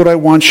 this is what I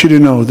want you to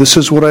know. This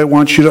is what I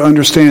want you to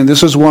understand.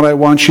 This is what I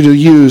want you to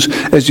use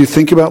as you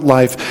think about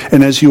life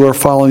and as you are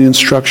following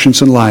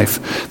instructions in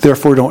life.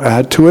 Therefore, don't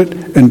add to it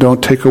and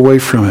don't take away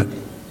from it.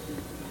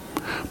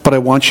 But I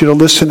want you to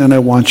listen and I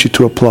want you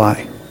to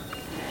apply.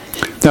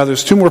 Now,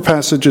 there's two more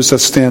passages that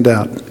stand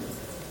out.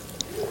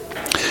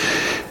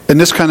 And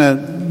this kind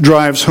of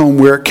drives home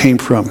where it came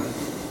from.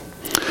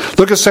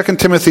 Look at 2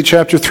 Timothy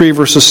chapter 3,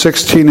 verses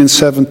 16 and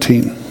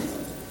 17.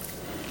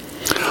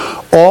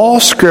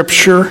 All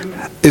Scripture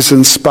is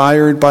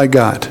inspired by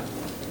God.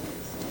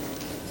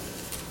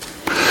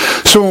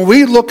 So when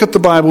we look at the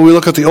Bible, we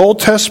look at the Old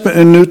Testament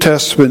and New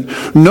Testament,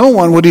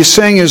 what he's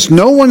saying is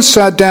no one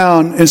sat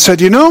down and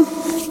said,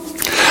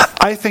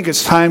 I think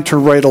it's time to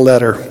write a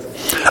letter.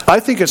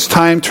 I think it's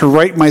time to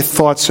write my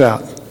thoughts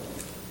out.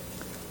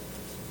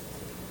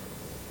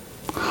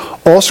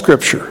 All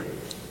Scripture,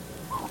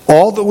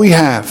 all that we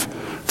have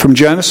from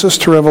Genesis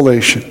to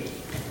Revelation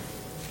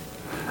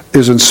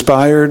is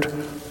inspired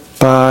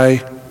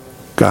by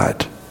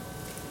God.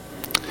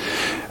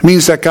 It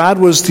means that God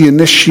was the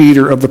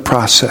initiator of the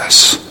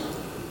process.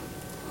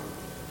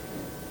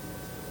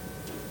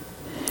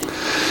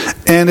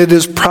 And it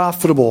is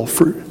profitable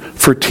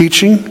for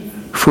teaching,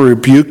 for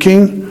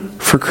rebuking,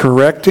 for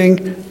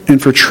correcting,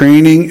 and for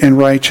training in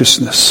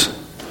righteousness.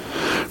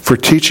 For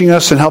teaching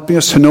us and helping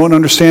us to know and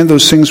understand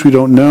those things we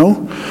don't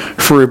know.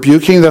 For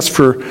rebuking, that's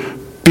for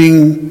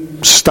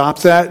being, stop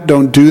that,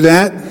 don't do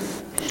that.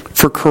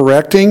 For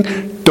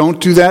correcting, don't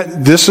do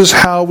that. This is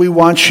how we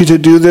want you to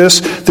do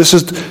this. This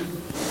is,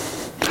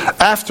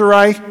 after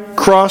I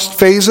crossed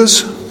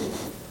phases,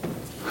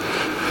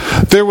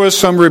 there was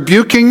some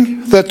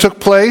rebuking that took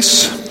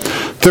place.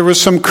 There was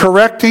some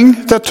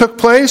correcting that took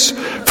place.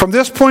 From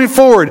this point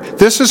forward,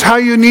 this is how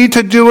you need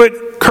to do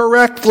it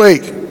correctly.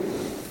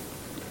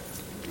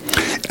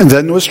 And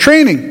then there was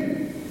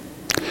training.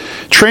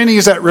 Training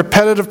is that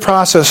repetitive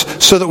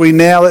process so that we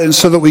nail it and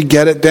so that we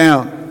get it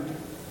down.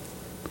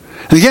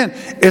 And again,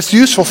 it's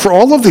useful for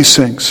all of these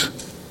things.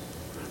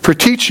 For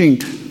teaching,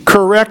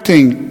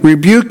 correcting,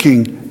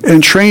 rebuking,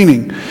 and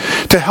training.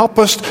 To help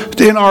us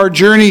in our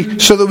journey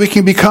so that we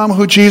can become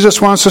who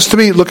Jesus wants us to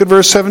be. Look at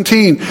verse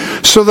 17.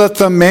 So that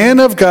the man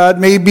of God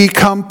may be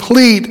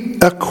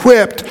complete,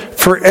 equipped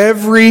for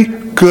every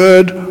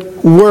good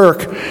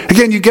work.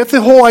 Again, you get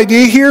the whole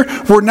idea here?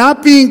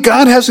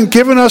 God hasn't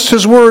given us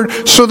His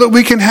Word so that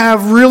we can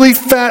have really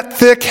fat,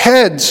 thick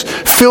heads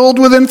filled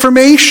with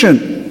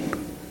information.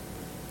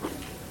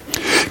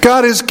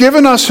 God has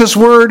given us His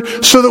Word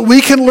so that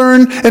we can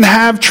learn and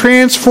have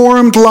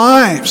transformed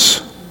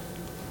lives.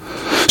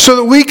 So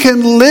that we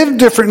can live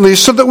differently,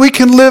 so that we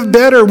can live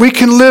better, we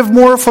can live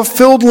more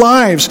fulfilled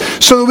lives,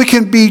 so that we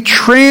can be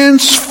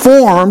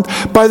transformed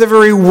by the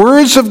very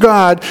words of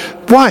God.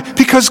 Why?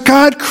 Because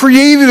God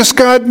created us,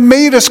 God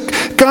made us,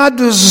 God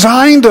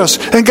designed us,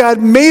 and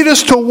God made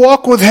us to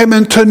walk with Him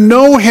and to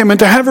know Him and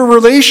to have a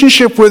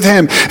relationship with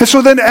Him. And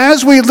so then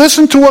as we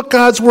listen to what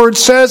God's Word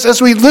says,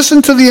 as we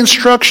listen to the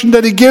instruction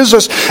that He gives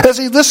us, as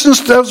we listen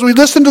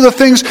to the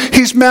things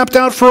He's mapped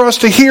out for us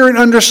to hear and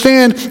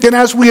understand, and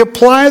as we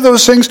apply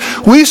those things,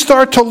 we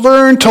start to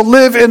learn to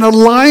live in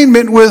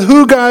alignment with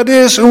who God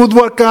is and with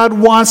what God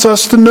wants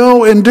us to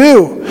know and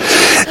do.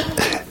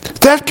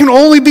 That can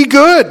only be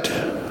good.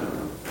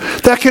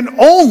 That can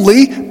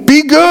only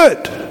be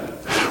good.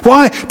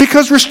 Why?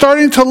 Because we're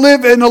starting to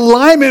live in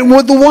alignment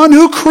with the one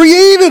who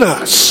created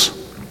us.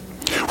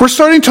 We're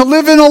starting to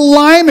live in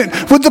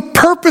alignment with the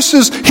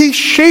purposes He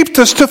shaped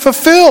us to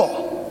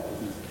fulfill.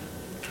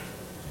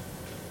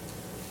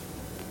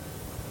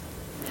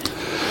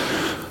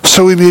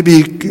 So we may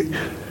be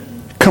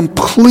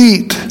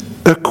complete,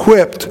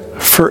 equipped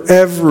for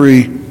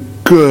every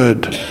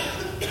good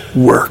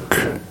work.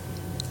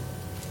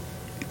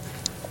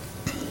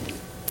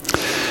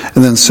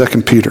 And then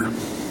 2 Peter.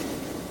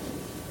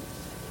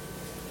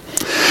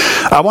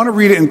 I want to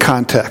read it in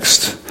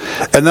context.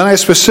 And then I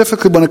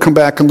specifically want to come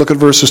back and look at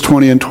verses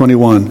 20 and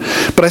 21.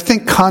 But I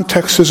think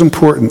context is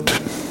important.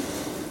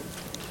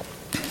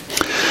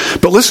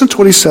 But listen to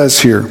what he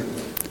says here.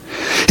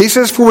 He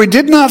says, "For we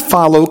did not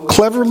follow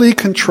cleverly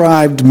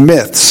contrived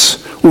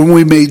myths when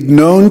we made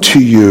known to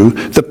you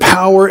the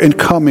power and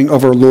coming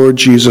of our Lord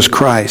Jesus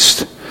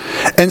Christ.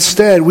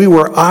 Instead, we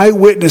were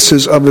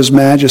eyewitnesses of His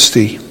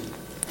majesty.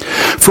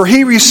 For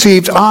He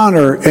received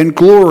honor and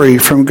glory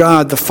from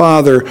God the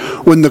Father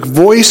when the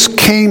voice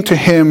came to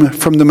Him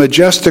from the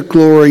majestic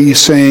glory,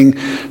 saying,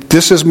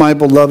 'This is my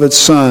beloved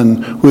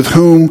Son, with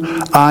whom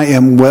I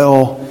am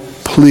well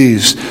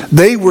pleased.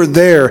 They were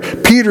there.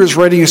 Peter's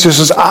writing, he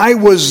says, I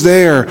was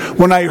there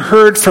when I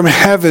heard from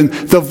heaven,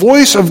 the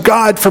voice of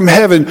God from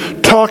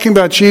heaven talking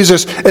about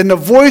Jesus, and the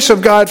voice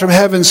of God from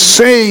heaven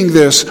saying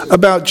this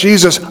about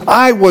Jesus.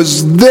 I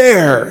was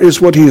there,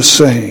 is what he is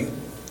saying.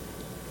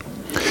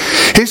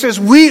 He says,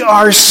 we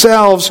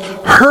ourselves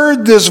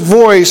heard this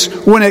voice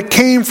when it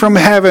came from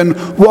heaven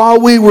while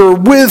we were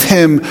with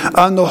him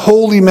on the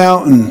holy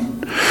mountain.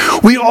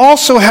 We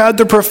also had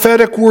the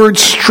prophetic word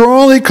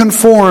strongly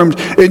conformed,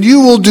 and you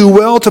will do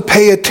well to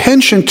pay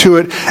attention to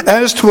it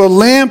as to a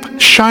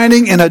lamp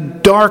shining in a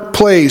dark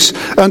place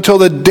until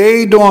the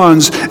day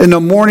dawns and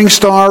the morning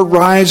star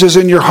rises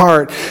in your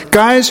heart.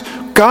 Guys,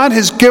 God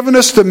has given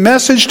us the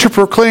message to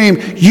proclaim.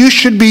 You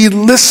should be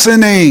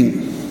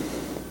listening.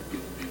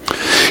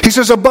 He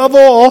says, above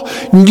all,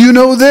 you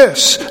know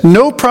this.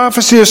 No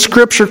prophecy of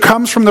Scripture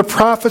comes from the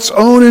prophet's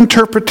own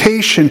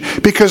interpretation,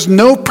 because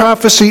no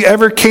prophecy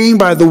ever came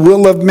by the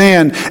will of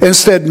man.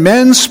 Instead,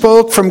 men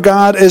spoke from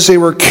God as they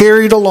were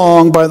carried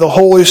along by the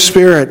Holy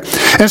Spirit.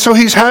 And so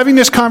he's having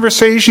this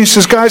conversation. He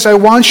says, guys, I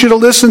want you to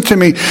listen to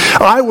me.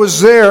 I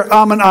was there.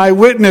 I'm an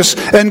eyewitness.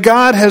 And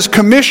God has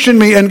commissioned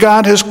me, and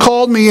God has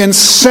called me and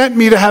sent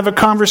me to have a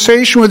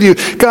conversation with you.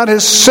 God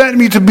has sent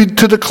me to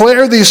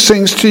declare these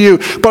things to you.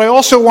 But I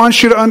also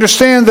want you to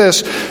understand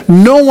this.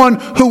 No one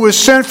who is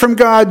sent from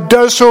God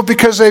does so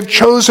because they've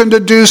chosen to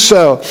do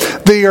so.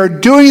 They are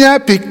doing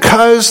that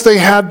because they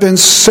have been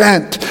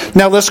sent.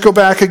 Now let's go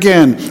back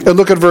again and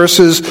look at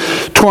verses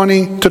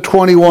 20 to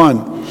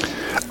 21.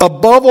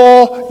 Above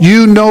all,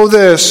 you know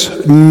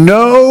this.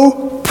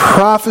 No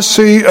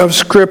prophecy of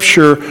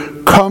Scripture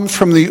comes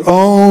from the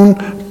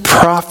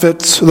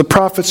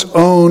prophet's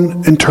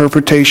own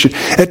interpretation.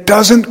 It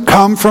doesn't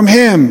come from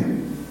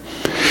him.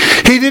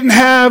 He didn't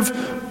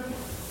have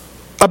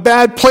a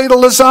bad plate of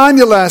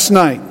lasagna last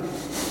night,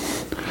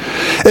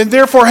 and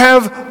therefore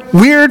have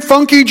weird,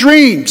 funky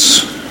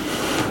dreams,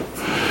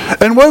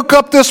 and woke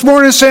up this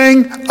morning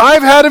saying,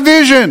 I've had a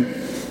vision.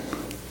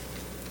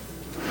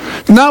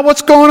 Not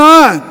what's going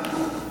on.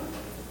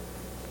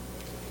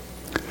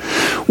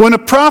 When a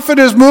prophet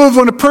is moved,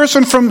 when a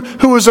person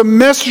who is a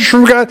message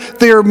from God,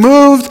 they are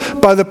moved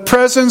by the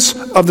presence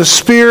of the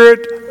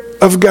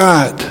Spirit of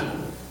God.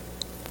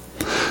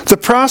 The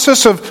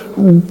process of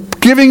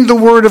giving the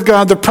Word of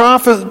God, the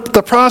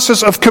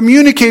process of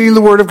communicating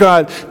the Word of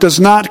God does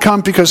not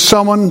come because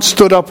someone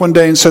stood up one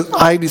day and said,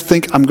 I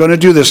think I'm going to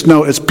do this.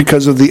 No, it's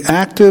because of the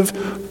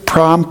active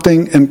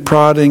prompting and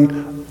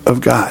prodding of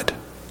God.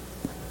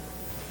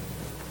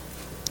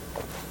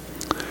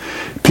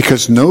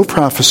 Because no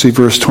prophecy,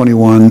 verse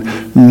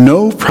 21,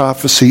 no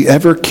prophecy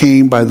ever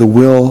came by the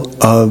will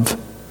of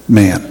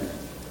man.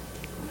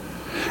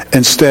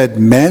 Instead,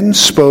 men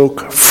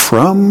spoke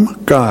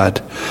from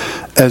God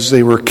as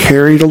they were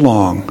carried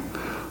along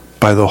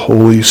by the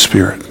Holy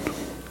Spirit.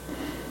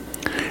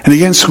 And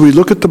again, so we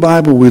look at the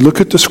Bible, we look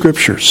at the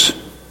Scriptures,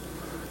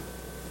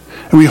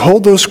 and we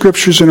hold those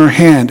Scriptures in our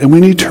hand, and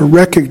we need to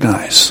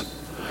recognize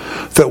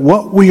that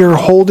what we are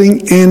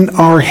holding in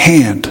our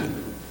hand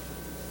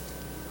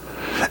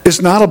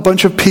is not a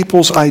bunch of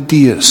people's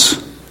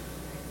ideas,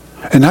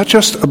 and not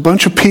just a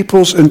bunch of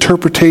people's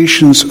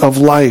interpretations of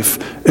life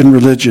and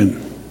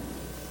religion.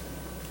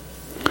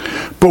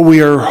 But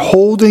we are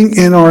holding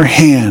in our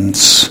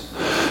hands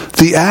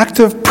the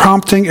active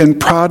prompting and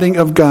prodding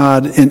of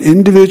God in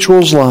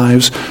individuals'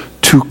 lives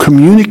to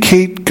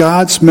communicate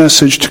God's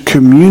message, to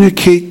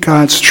communicate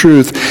God's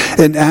truth.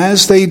 And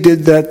as they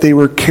did that, they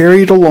were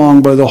carried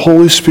along by the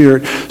Holy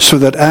Spirit, so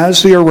that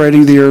as they are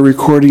writing, they are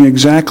recording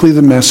exactly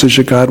the message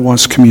that God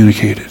wants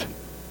communicated.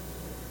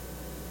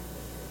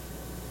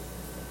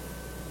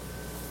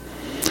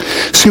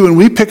 See, when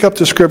we pick up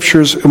the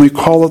Scriptures and we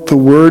call it the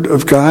Word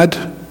of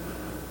God,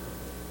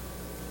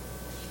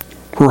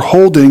 we're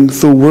holding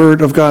the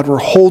Word of God. We're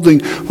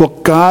holding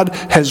what God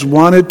has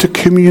wanted to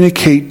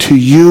communicate to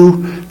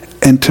you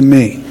and to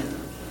me.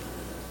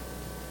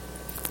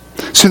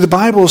 See, the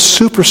Bible is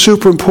super,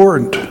 super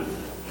important,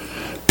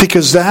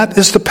 because that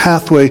is the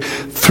pathway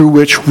through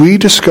which we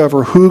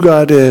discover who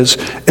God is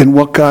and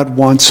what God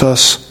wants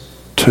us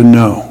to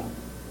know.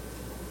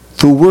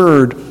 The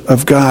Word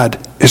of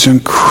God is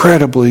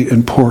incredibly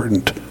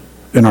important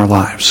in our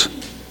lives.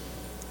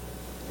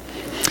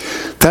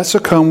 That's how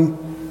come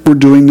we're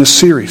doing this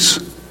series.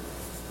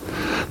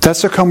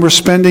 That's how come we're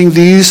spending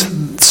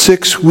these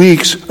 6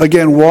 weeks,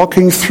 again,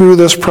 walking through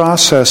this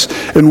process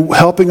and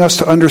helping us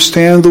to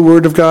understand the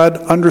Word of God,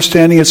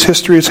 understanding its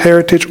history, its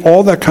heritage,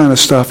 all that kind of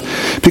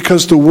stuff,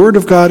 because the Word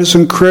of God is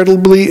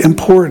incredibly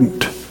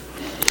important.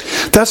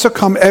 That's how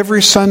come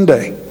every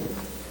Sunday,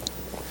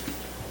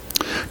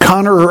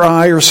 Connor or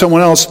I or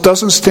someone else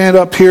doesn't stand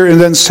up here and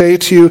then say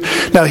to you,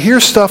 now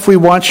here's stuff we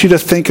want you to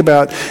think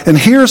about, and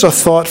here's a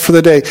thought for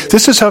the day.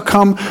 This is how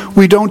come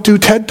we don't do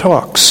TED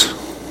Talks.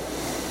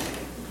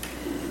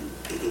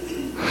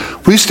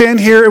 We stand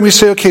here and we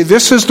say, okay,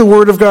 this is the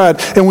Word of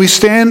God. And we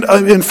stand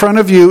in front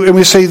of you and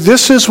we say,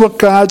 this is what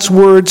God's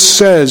Word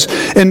says.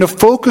 And the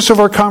focus of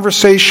our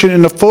conversation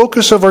and the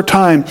focus of our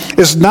time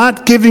is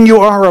not giving you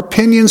our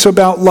opinions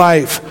about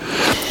life,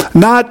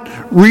 not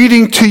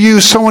reading to you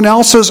someone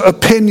else's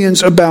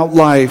opinions about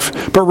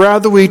life, but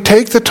rather we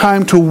take the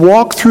time to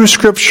walk through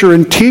Scripture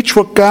and teach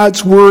what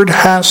God's Word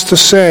has to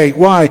say.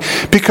 Why?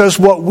 Because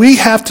what we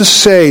have to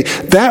say,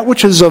 that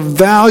which is of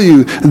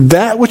value,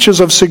 that which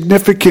is of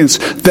significance,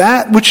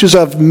 that which is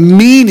of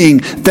meaning,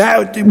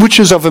 that which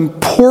is of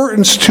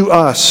importance to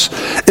us,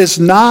 is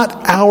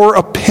not our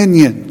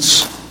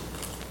opinions,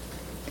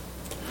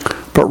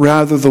 but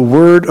rather the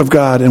Word of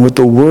God and what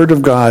the Word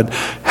of God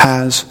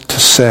has to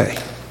say.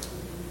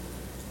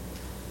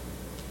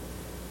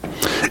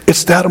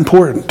 It's that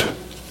important.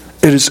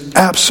 It is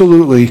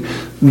absolutely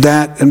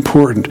that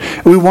important.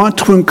 We want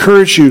to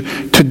encourage you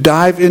to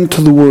dive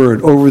into the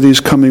Word over these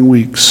coming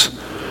weeks,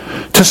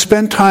 to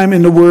spend time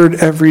in the Word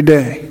every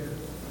day,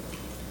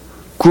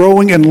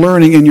 growing and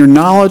learning in your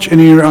knowledge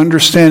and in your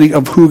understanding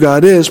of who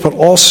God is, but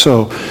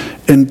also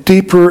in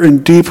deeper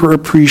and deeper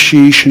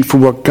appreciation for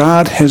what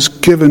God has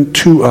given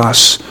to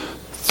us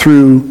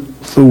through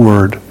the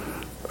Word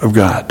of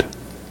God.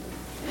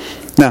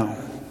 Now,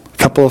 a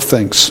couple of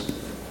things.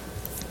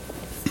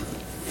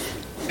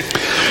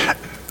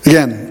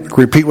 Again,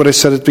 repeat what I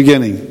said at the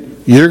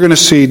beginning. You're going to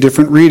see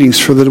different readings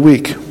for the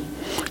week.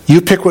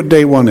 You pick what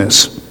day one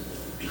is.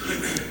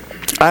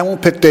 I won't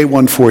pick day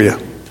one for you.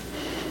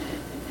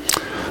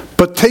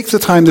 But take the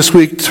time this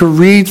week to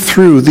read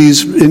through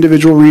these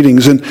individual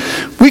readings. And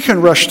we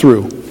can rush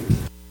through.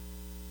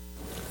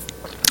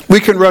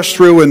 We can rush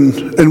through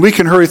and we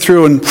can hurry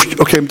through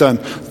and, okay, I'm done.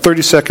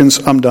 30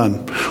 seconds, I'm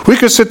done. We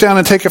could sit down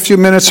and take a few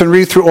minutes and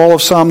read through all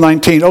of Psalm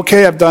 19.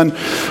 Okay, I've done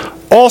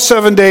all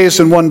 7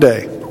 days in one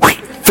day.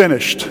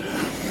 Finished.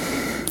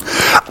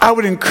 I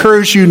would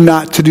encourage you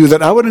not to do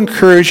that. I would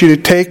encourage you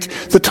to take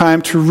the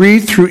time to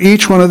read through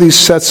each one of these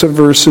sets of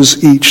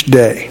verses each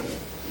day.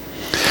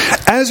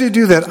 As you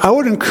do that, I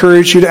would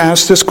encourage you to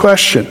ask this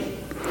question.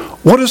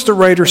 What is the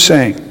writer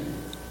saying?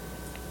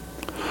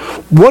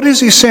 What is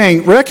he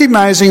saying?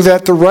 Recognizing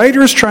that the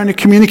writer is trying to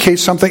communicate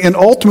something, and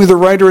ultimately the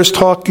writer is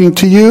talking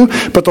to you,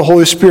 but the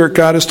Holy Spirit,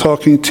 God, is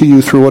talking to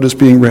you through what is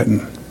being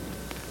written.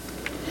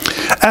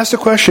 Ask the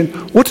question,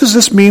 what does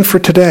this mean for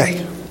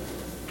today?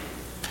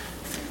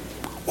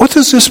 What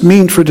does this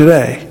mean for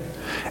today?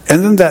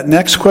 And then that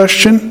next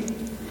question,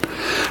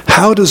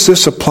 how does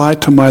this apply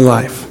to my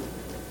life?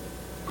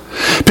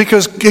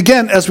 Because,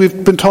 again, as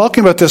we've been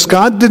talking about this,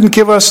 God didn't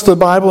give us the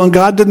Bible and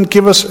God didn't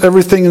give us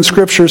everything in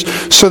Scriptures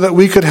so that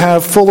we could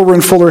have fuller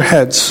and fuller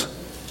heads.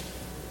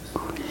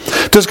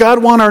 Does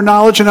God want our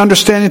knowledge and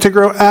understanding to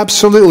grow?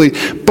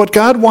 Absolutely. But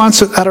God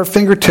wants it at our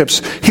fingertips.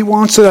 He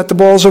wants it at the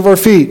balls of our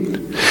feet.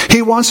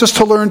 He wants us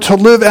to learn to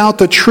live out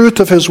the truth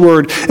of His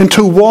Word and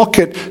to walk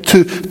it,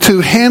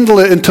 to handle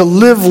it, and to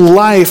live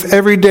life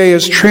every day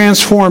as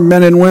transformed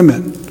men and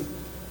women.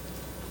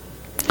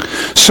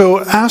 So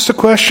ask the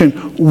question,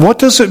 what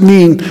does it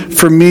mean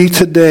for me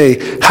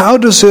today? How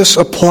does this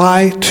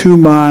apply to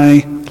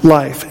my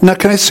life? Now,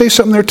 can I say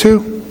something there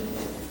too?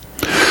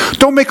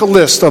 Don't make a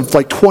list of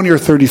like 20 or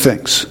 30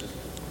 things.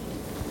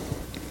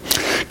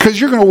 Because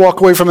you're going to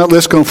walk away from that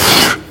list going,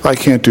 I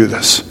can't do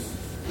this.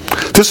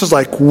 This is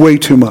like way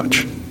too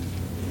much.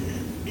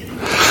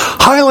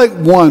 Highlight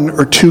one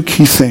or two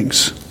key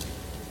things.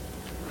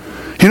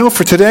 You know,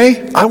 for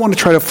today, I want to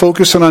try to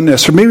focus in on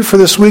this. Or maybe for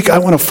this week, I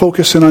want to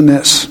focus in on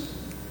this.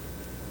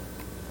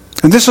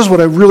 And this is what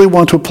I really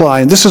want to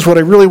apply. And this is what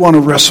I really want to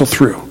wrestle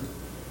through.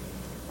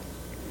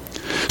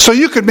 So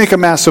you could make a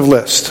massive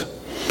list.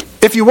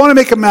 If you want to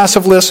make a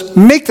massive list,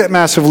 make that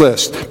massive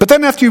list. But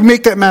then after you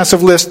make that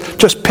massive list,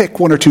 just pick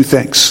one or two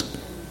things.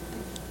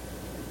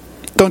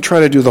 Don't try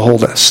to do the whole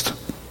list.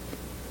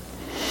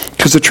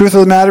 Because the truth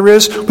of the matter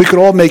is, we could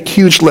all make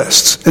huge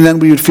lists, and then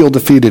we would feel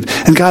defeated.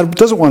 And God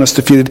doesn't want us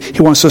defeated.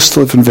 He wants us to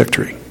live in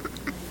victory.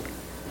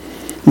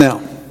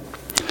 Now,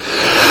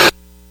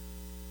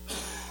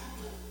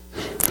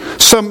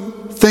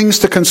 some things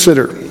to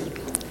consider.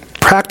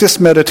 Practice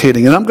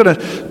meditating. And I'm going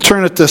to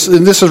turn at this,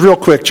 and this is real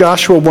quick,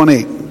 Joshua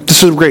 1:8.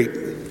 This is great.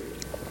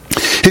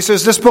 He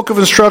says, this book of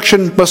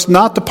instruction must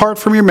not depart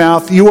from your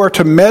mouth. You are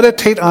to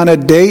meditate on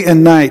it day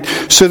and night,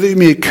 so that you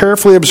may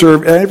carefully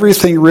observe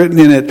everything written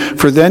in it,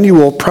 for then you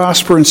will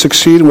prosper and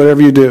succeed in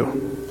whatever you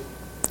do.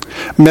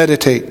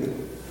 Meditate.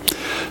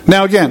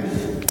 Now again,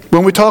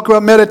 when we talk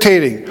about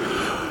meditating,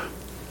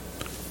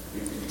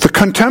 the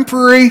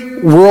contemporary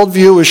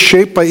worldview is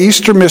shaped by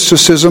Eastern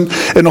mysticism,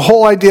 and the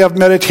whole idea of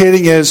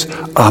meditating is,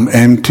 I'm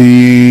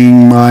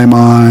emptying my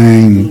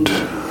mind.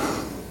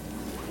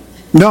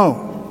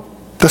 No,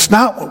 that's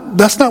not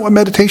what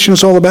meditation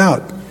is all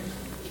about.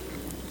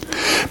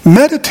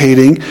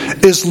 Meditating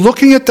is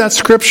looking at that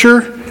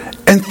scripture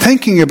and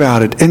thinking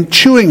about it and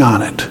chewing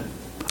on it.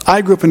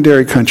 I grew up in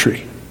dairy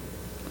country.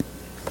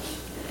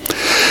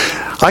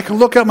 I can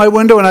look out my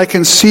window and I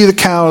can see the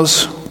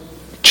cows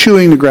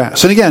chewing the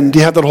grass. And again,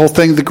 you have that whole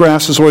thing, the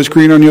grass is always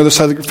greener on the other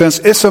side of the fence.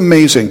 It's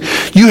amazing.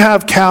 You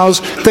have cows,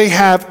 they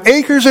have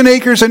acres and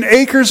acres and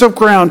acres of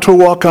ground to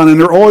walk on, and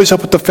they're always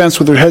up at the fence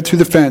with their head through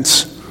the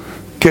fence,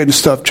 getting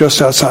stuff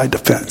just outside the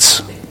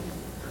fence.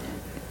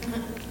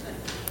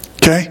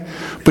 Okay?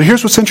 But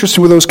here's what's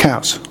interesting with those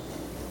cows.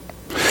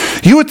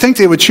 You would think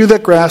they would chew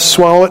that grass,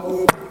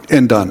 swallow it,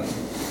 and done.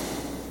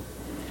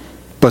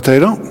 But they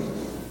don't.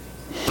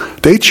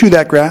 They chew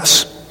that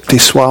grass, they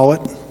swallow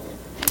it.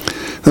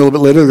 A little bit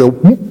later, they go,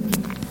 whoop,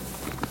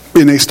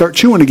 and they start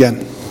chewing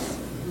again.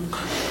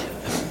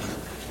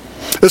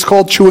 It's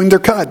called chewing their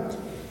cud.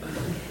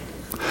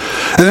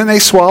 And then they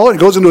swallow it, it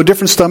goes into a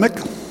different stomach.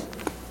 And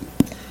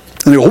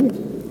they go, whoop.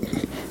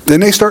 Then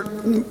they start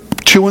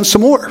chewing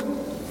some more.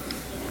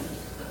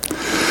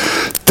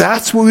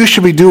 That's what we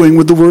should be doing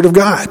with the Word of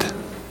God.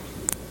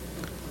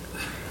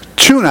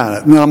 Chewing on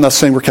it. No, I'm not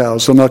saying we're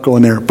cows, so I'm not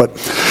going there. But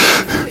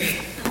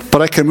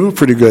I can move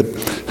pretty good.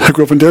 I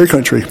grew up in dairy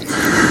country.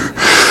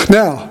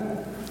 Now,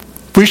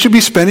 we should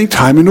be spending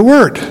time in the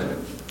Word.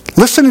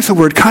 Listening to the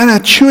Word, kind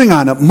of chewing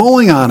on it,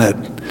 mulling on it.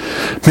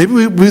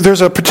 Maybe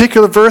there's a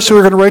particular verse that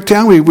we're going to write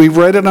down. We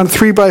write it on a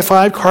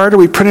 3x5 card, or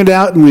we print it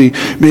out and we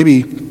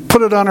maybe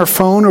put it on our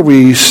phone, or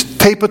we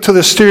tape it to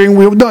the steering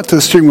wheel. Not to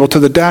the steering wheel, to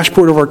the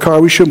dashboard of our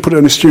car. We shouldn't put it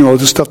on the steering wheel.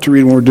 There's stuff to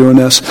read when we're doing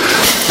this.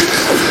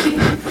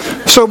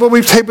 But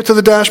we tape it to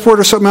the dashboard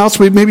or something else.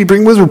 We maybe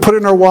bring with us, we put it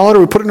in our wallet, or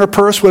we put it in our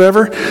purse,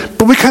 whatever.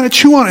 But we kind of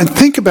chew on it and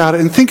think about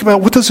it, and think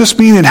about what does this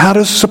mean and how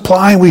does this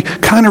apply, and we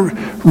kind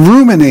of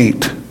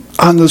ruminate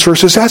on those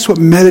verses. That's what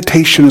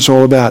meditation is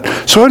all about.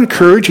 So I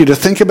encourage you to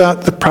think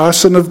about the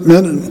process of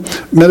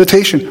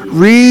meditation.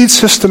 Read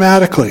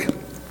systematically.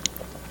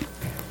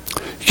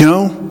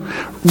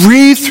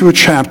 Read through a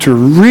chapter.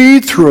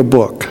 Read through a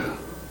book.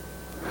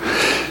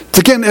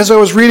 Again, as I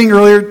was reading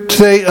earlier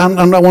today on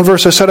that one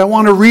verse, I said I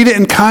want to read it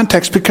in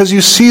context because you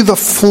see the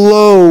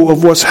flow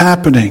of what's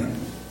happening.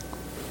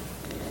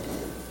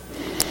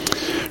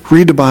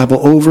 Read the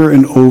Bible over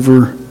and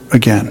over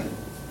again.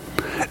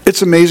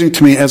 It's amazing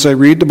to me as I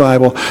read the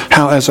Bible,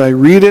 how as I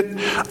read it,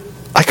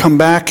 I come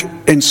back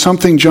and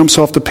something jumps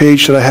off the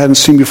page that I hadn't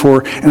seen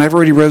before, and I've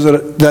already read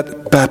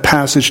that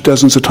passage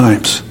dozens of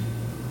times.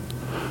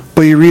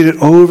 But you read it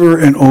over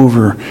and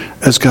over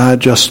as God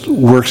just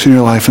works in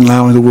your life and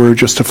allowing the Word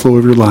just to flow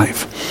over your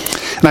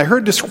life. And I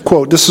heard this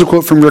quote. This is a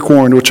quote from Rick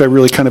Warren, which I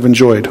really kind of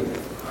enjoyed.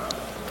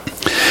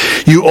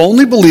 You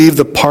only believe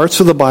the parts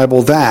of the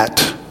Bible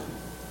that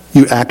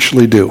you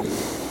actually do.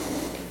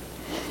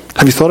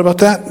 Have you thought about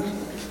that?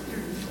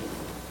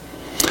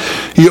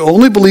 You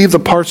only believe the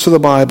parts of the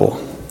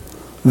Bible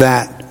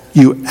that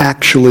you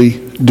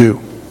actually do.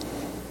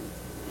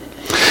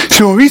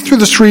 So when we read through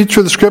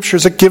the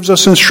Scriptures, it gives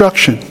us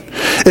instruction.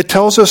 It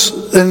tells us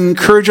and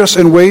encourages us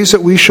in ways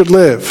that we should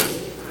live.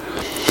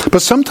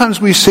 But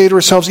sometimes we say to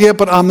ourselves, yeah,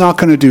 but I'm not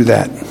going to do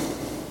that.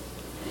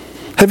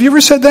 Have you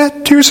ever said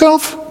that to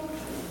yourself?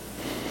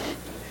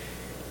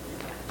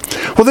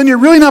 Well, then you're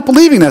really not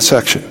believing that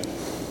section.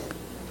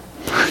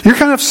 You're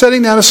kind of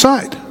setting that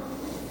aside.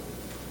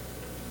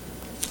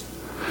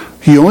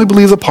 You only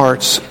believe the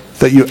parts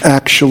that you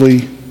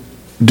actually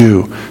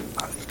do.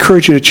 I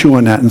encourage you to chew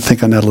on that and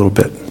think on that a little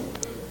bit.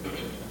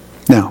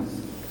 Now,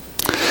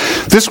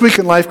 this week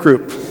in Life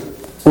Group,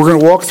 we're going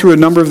to walk through a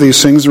number of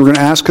these things. We're going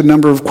to ask a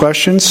number of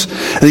questions.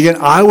 And again,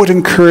 I would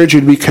encourage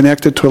you to be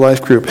connected to a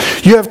life group.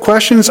 You have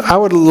questions, I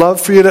would love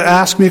for you to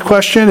ask me a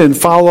question and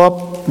follow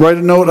up. Write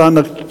a note on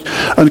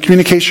the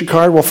communication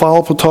card. We'll follow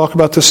up. We'll talk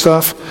about this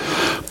stuff.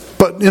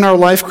 But in our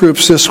life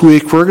groups this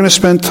week, we're going to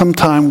spend some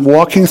time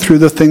walking through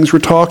the things we're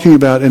talking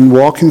about and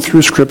walking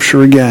through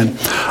Scripture again.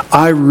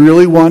 I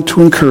really want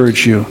to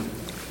encourage you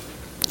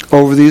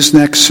over these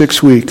next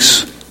 6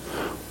 weeks.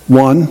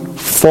 1,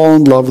 fall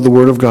in love with the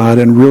Word of God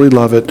and really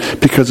love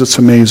it because it's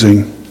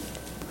amazing.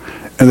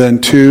 And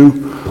then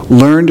 2,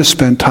 learn to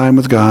spend time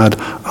with God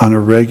on a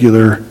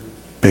regular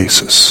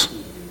basis.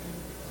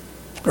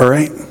 All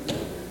right?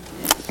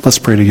 Let's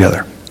pray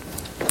together.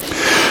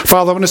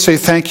 Father, I want to say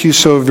thank you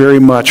so very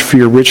much for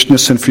your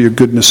richness and for your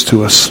goodness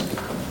to us.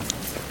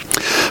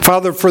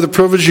 Father, for the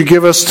privilege you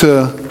give us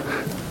to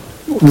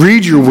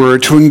read your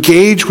word, to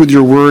engage with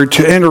your word,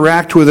 to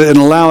interact with it and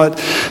allow it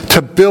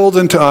to build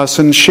into us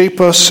and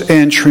shape us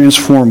and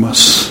transform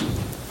us.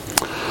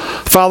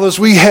 Father, as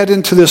we head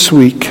into this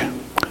week,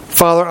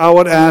 Father, I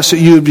would ask that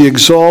you would be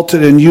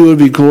exalted and you would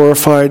be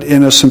glorified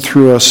in us and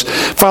through us.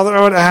 Father,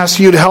 I would ask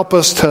you to help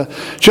us to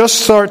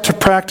just start to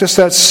practice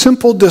that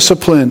simple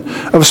discipline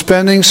of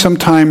spending some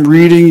time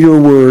reading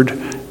your word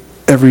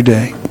every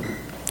day.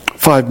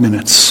 5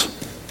 minutes,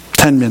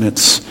 10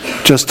 minutes,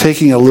 just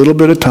taking a little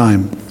bit of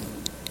time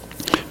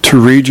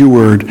to read your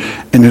word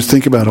and to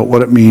think about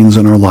what it means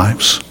in our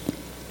lives.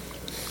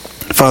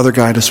 Father,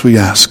 guide us, we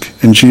ask.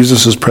 In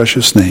Jesus'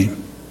 precious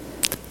name,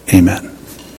 amen.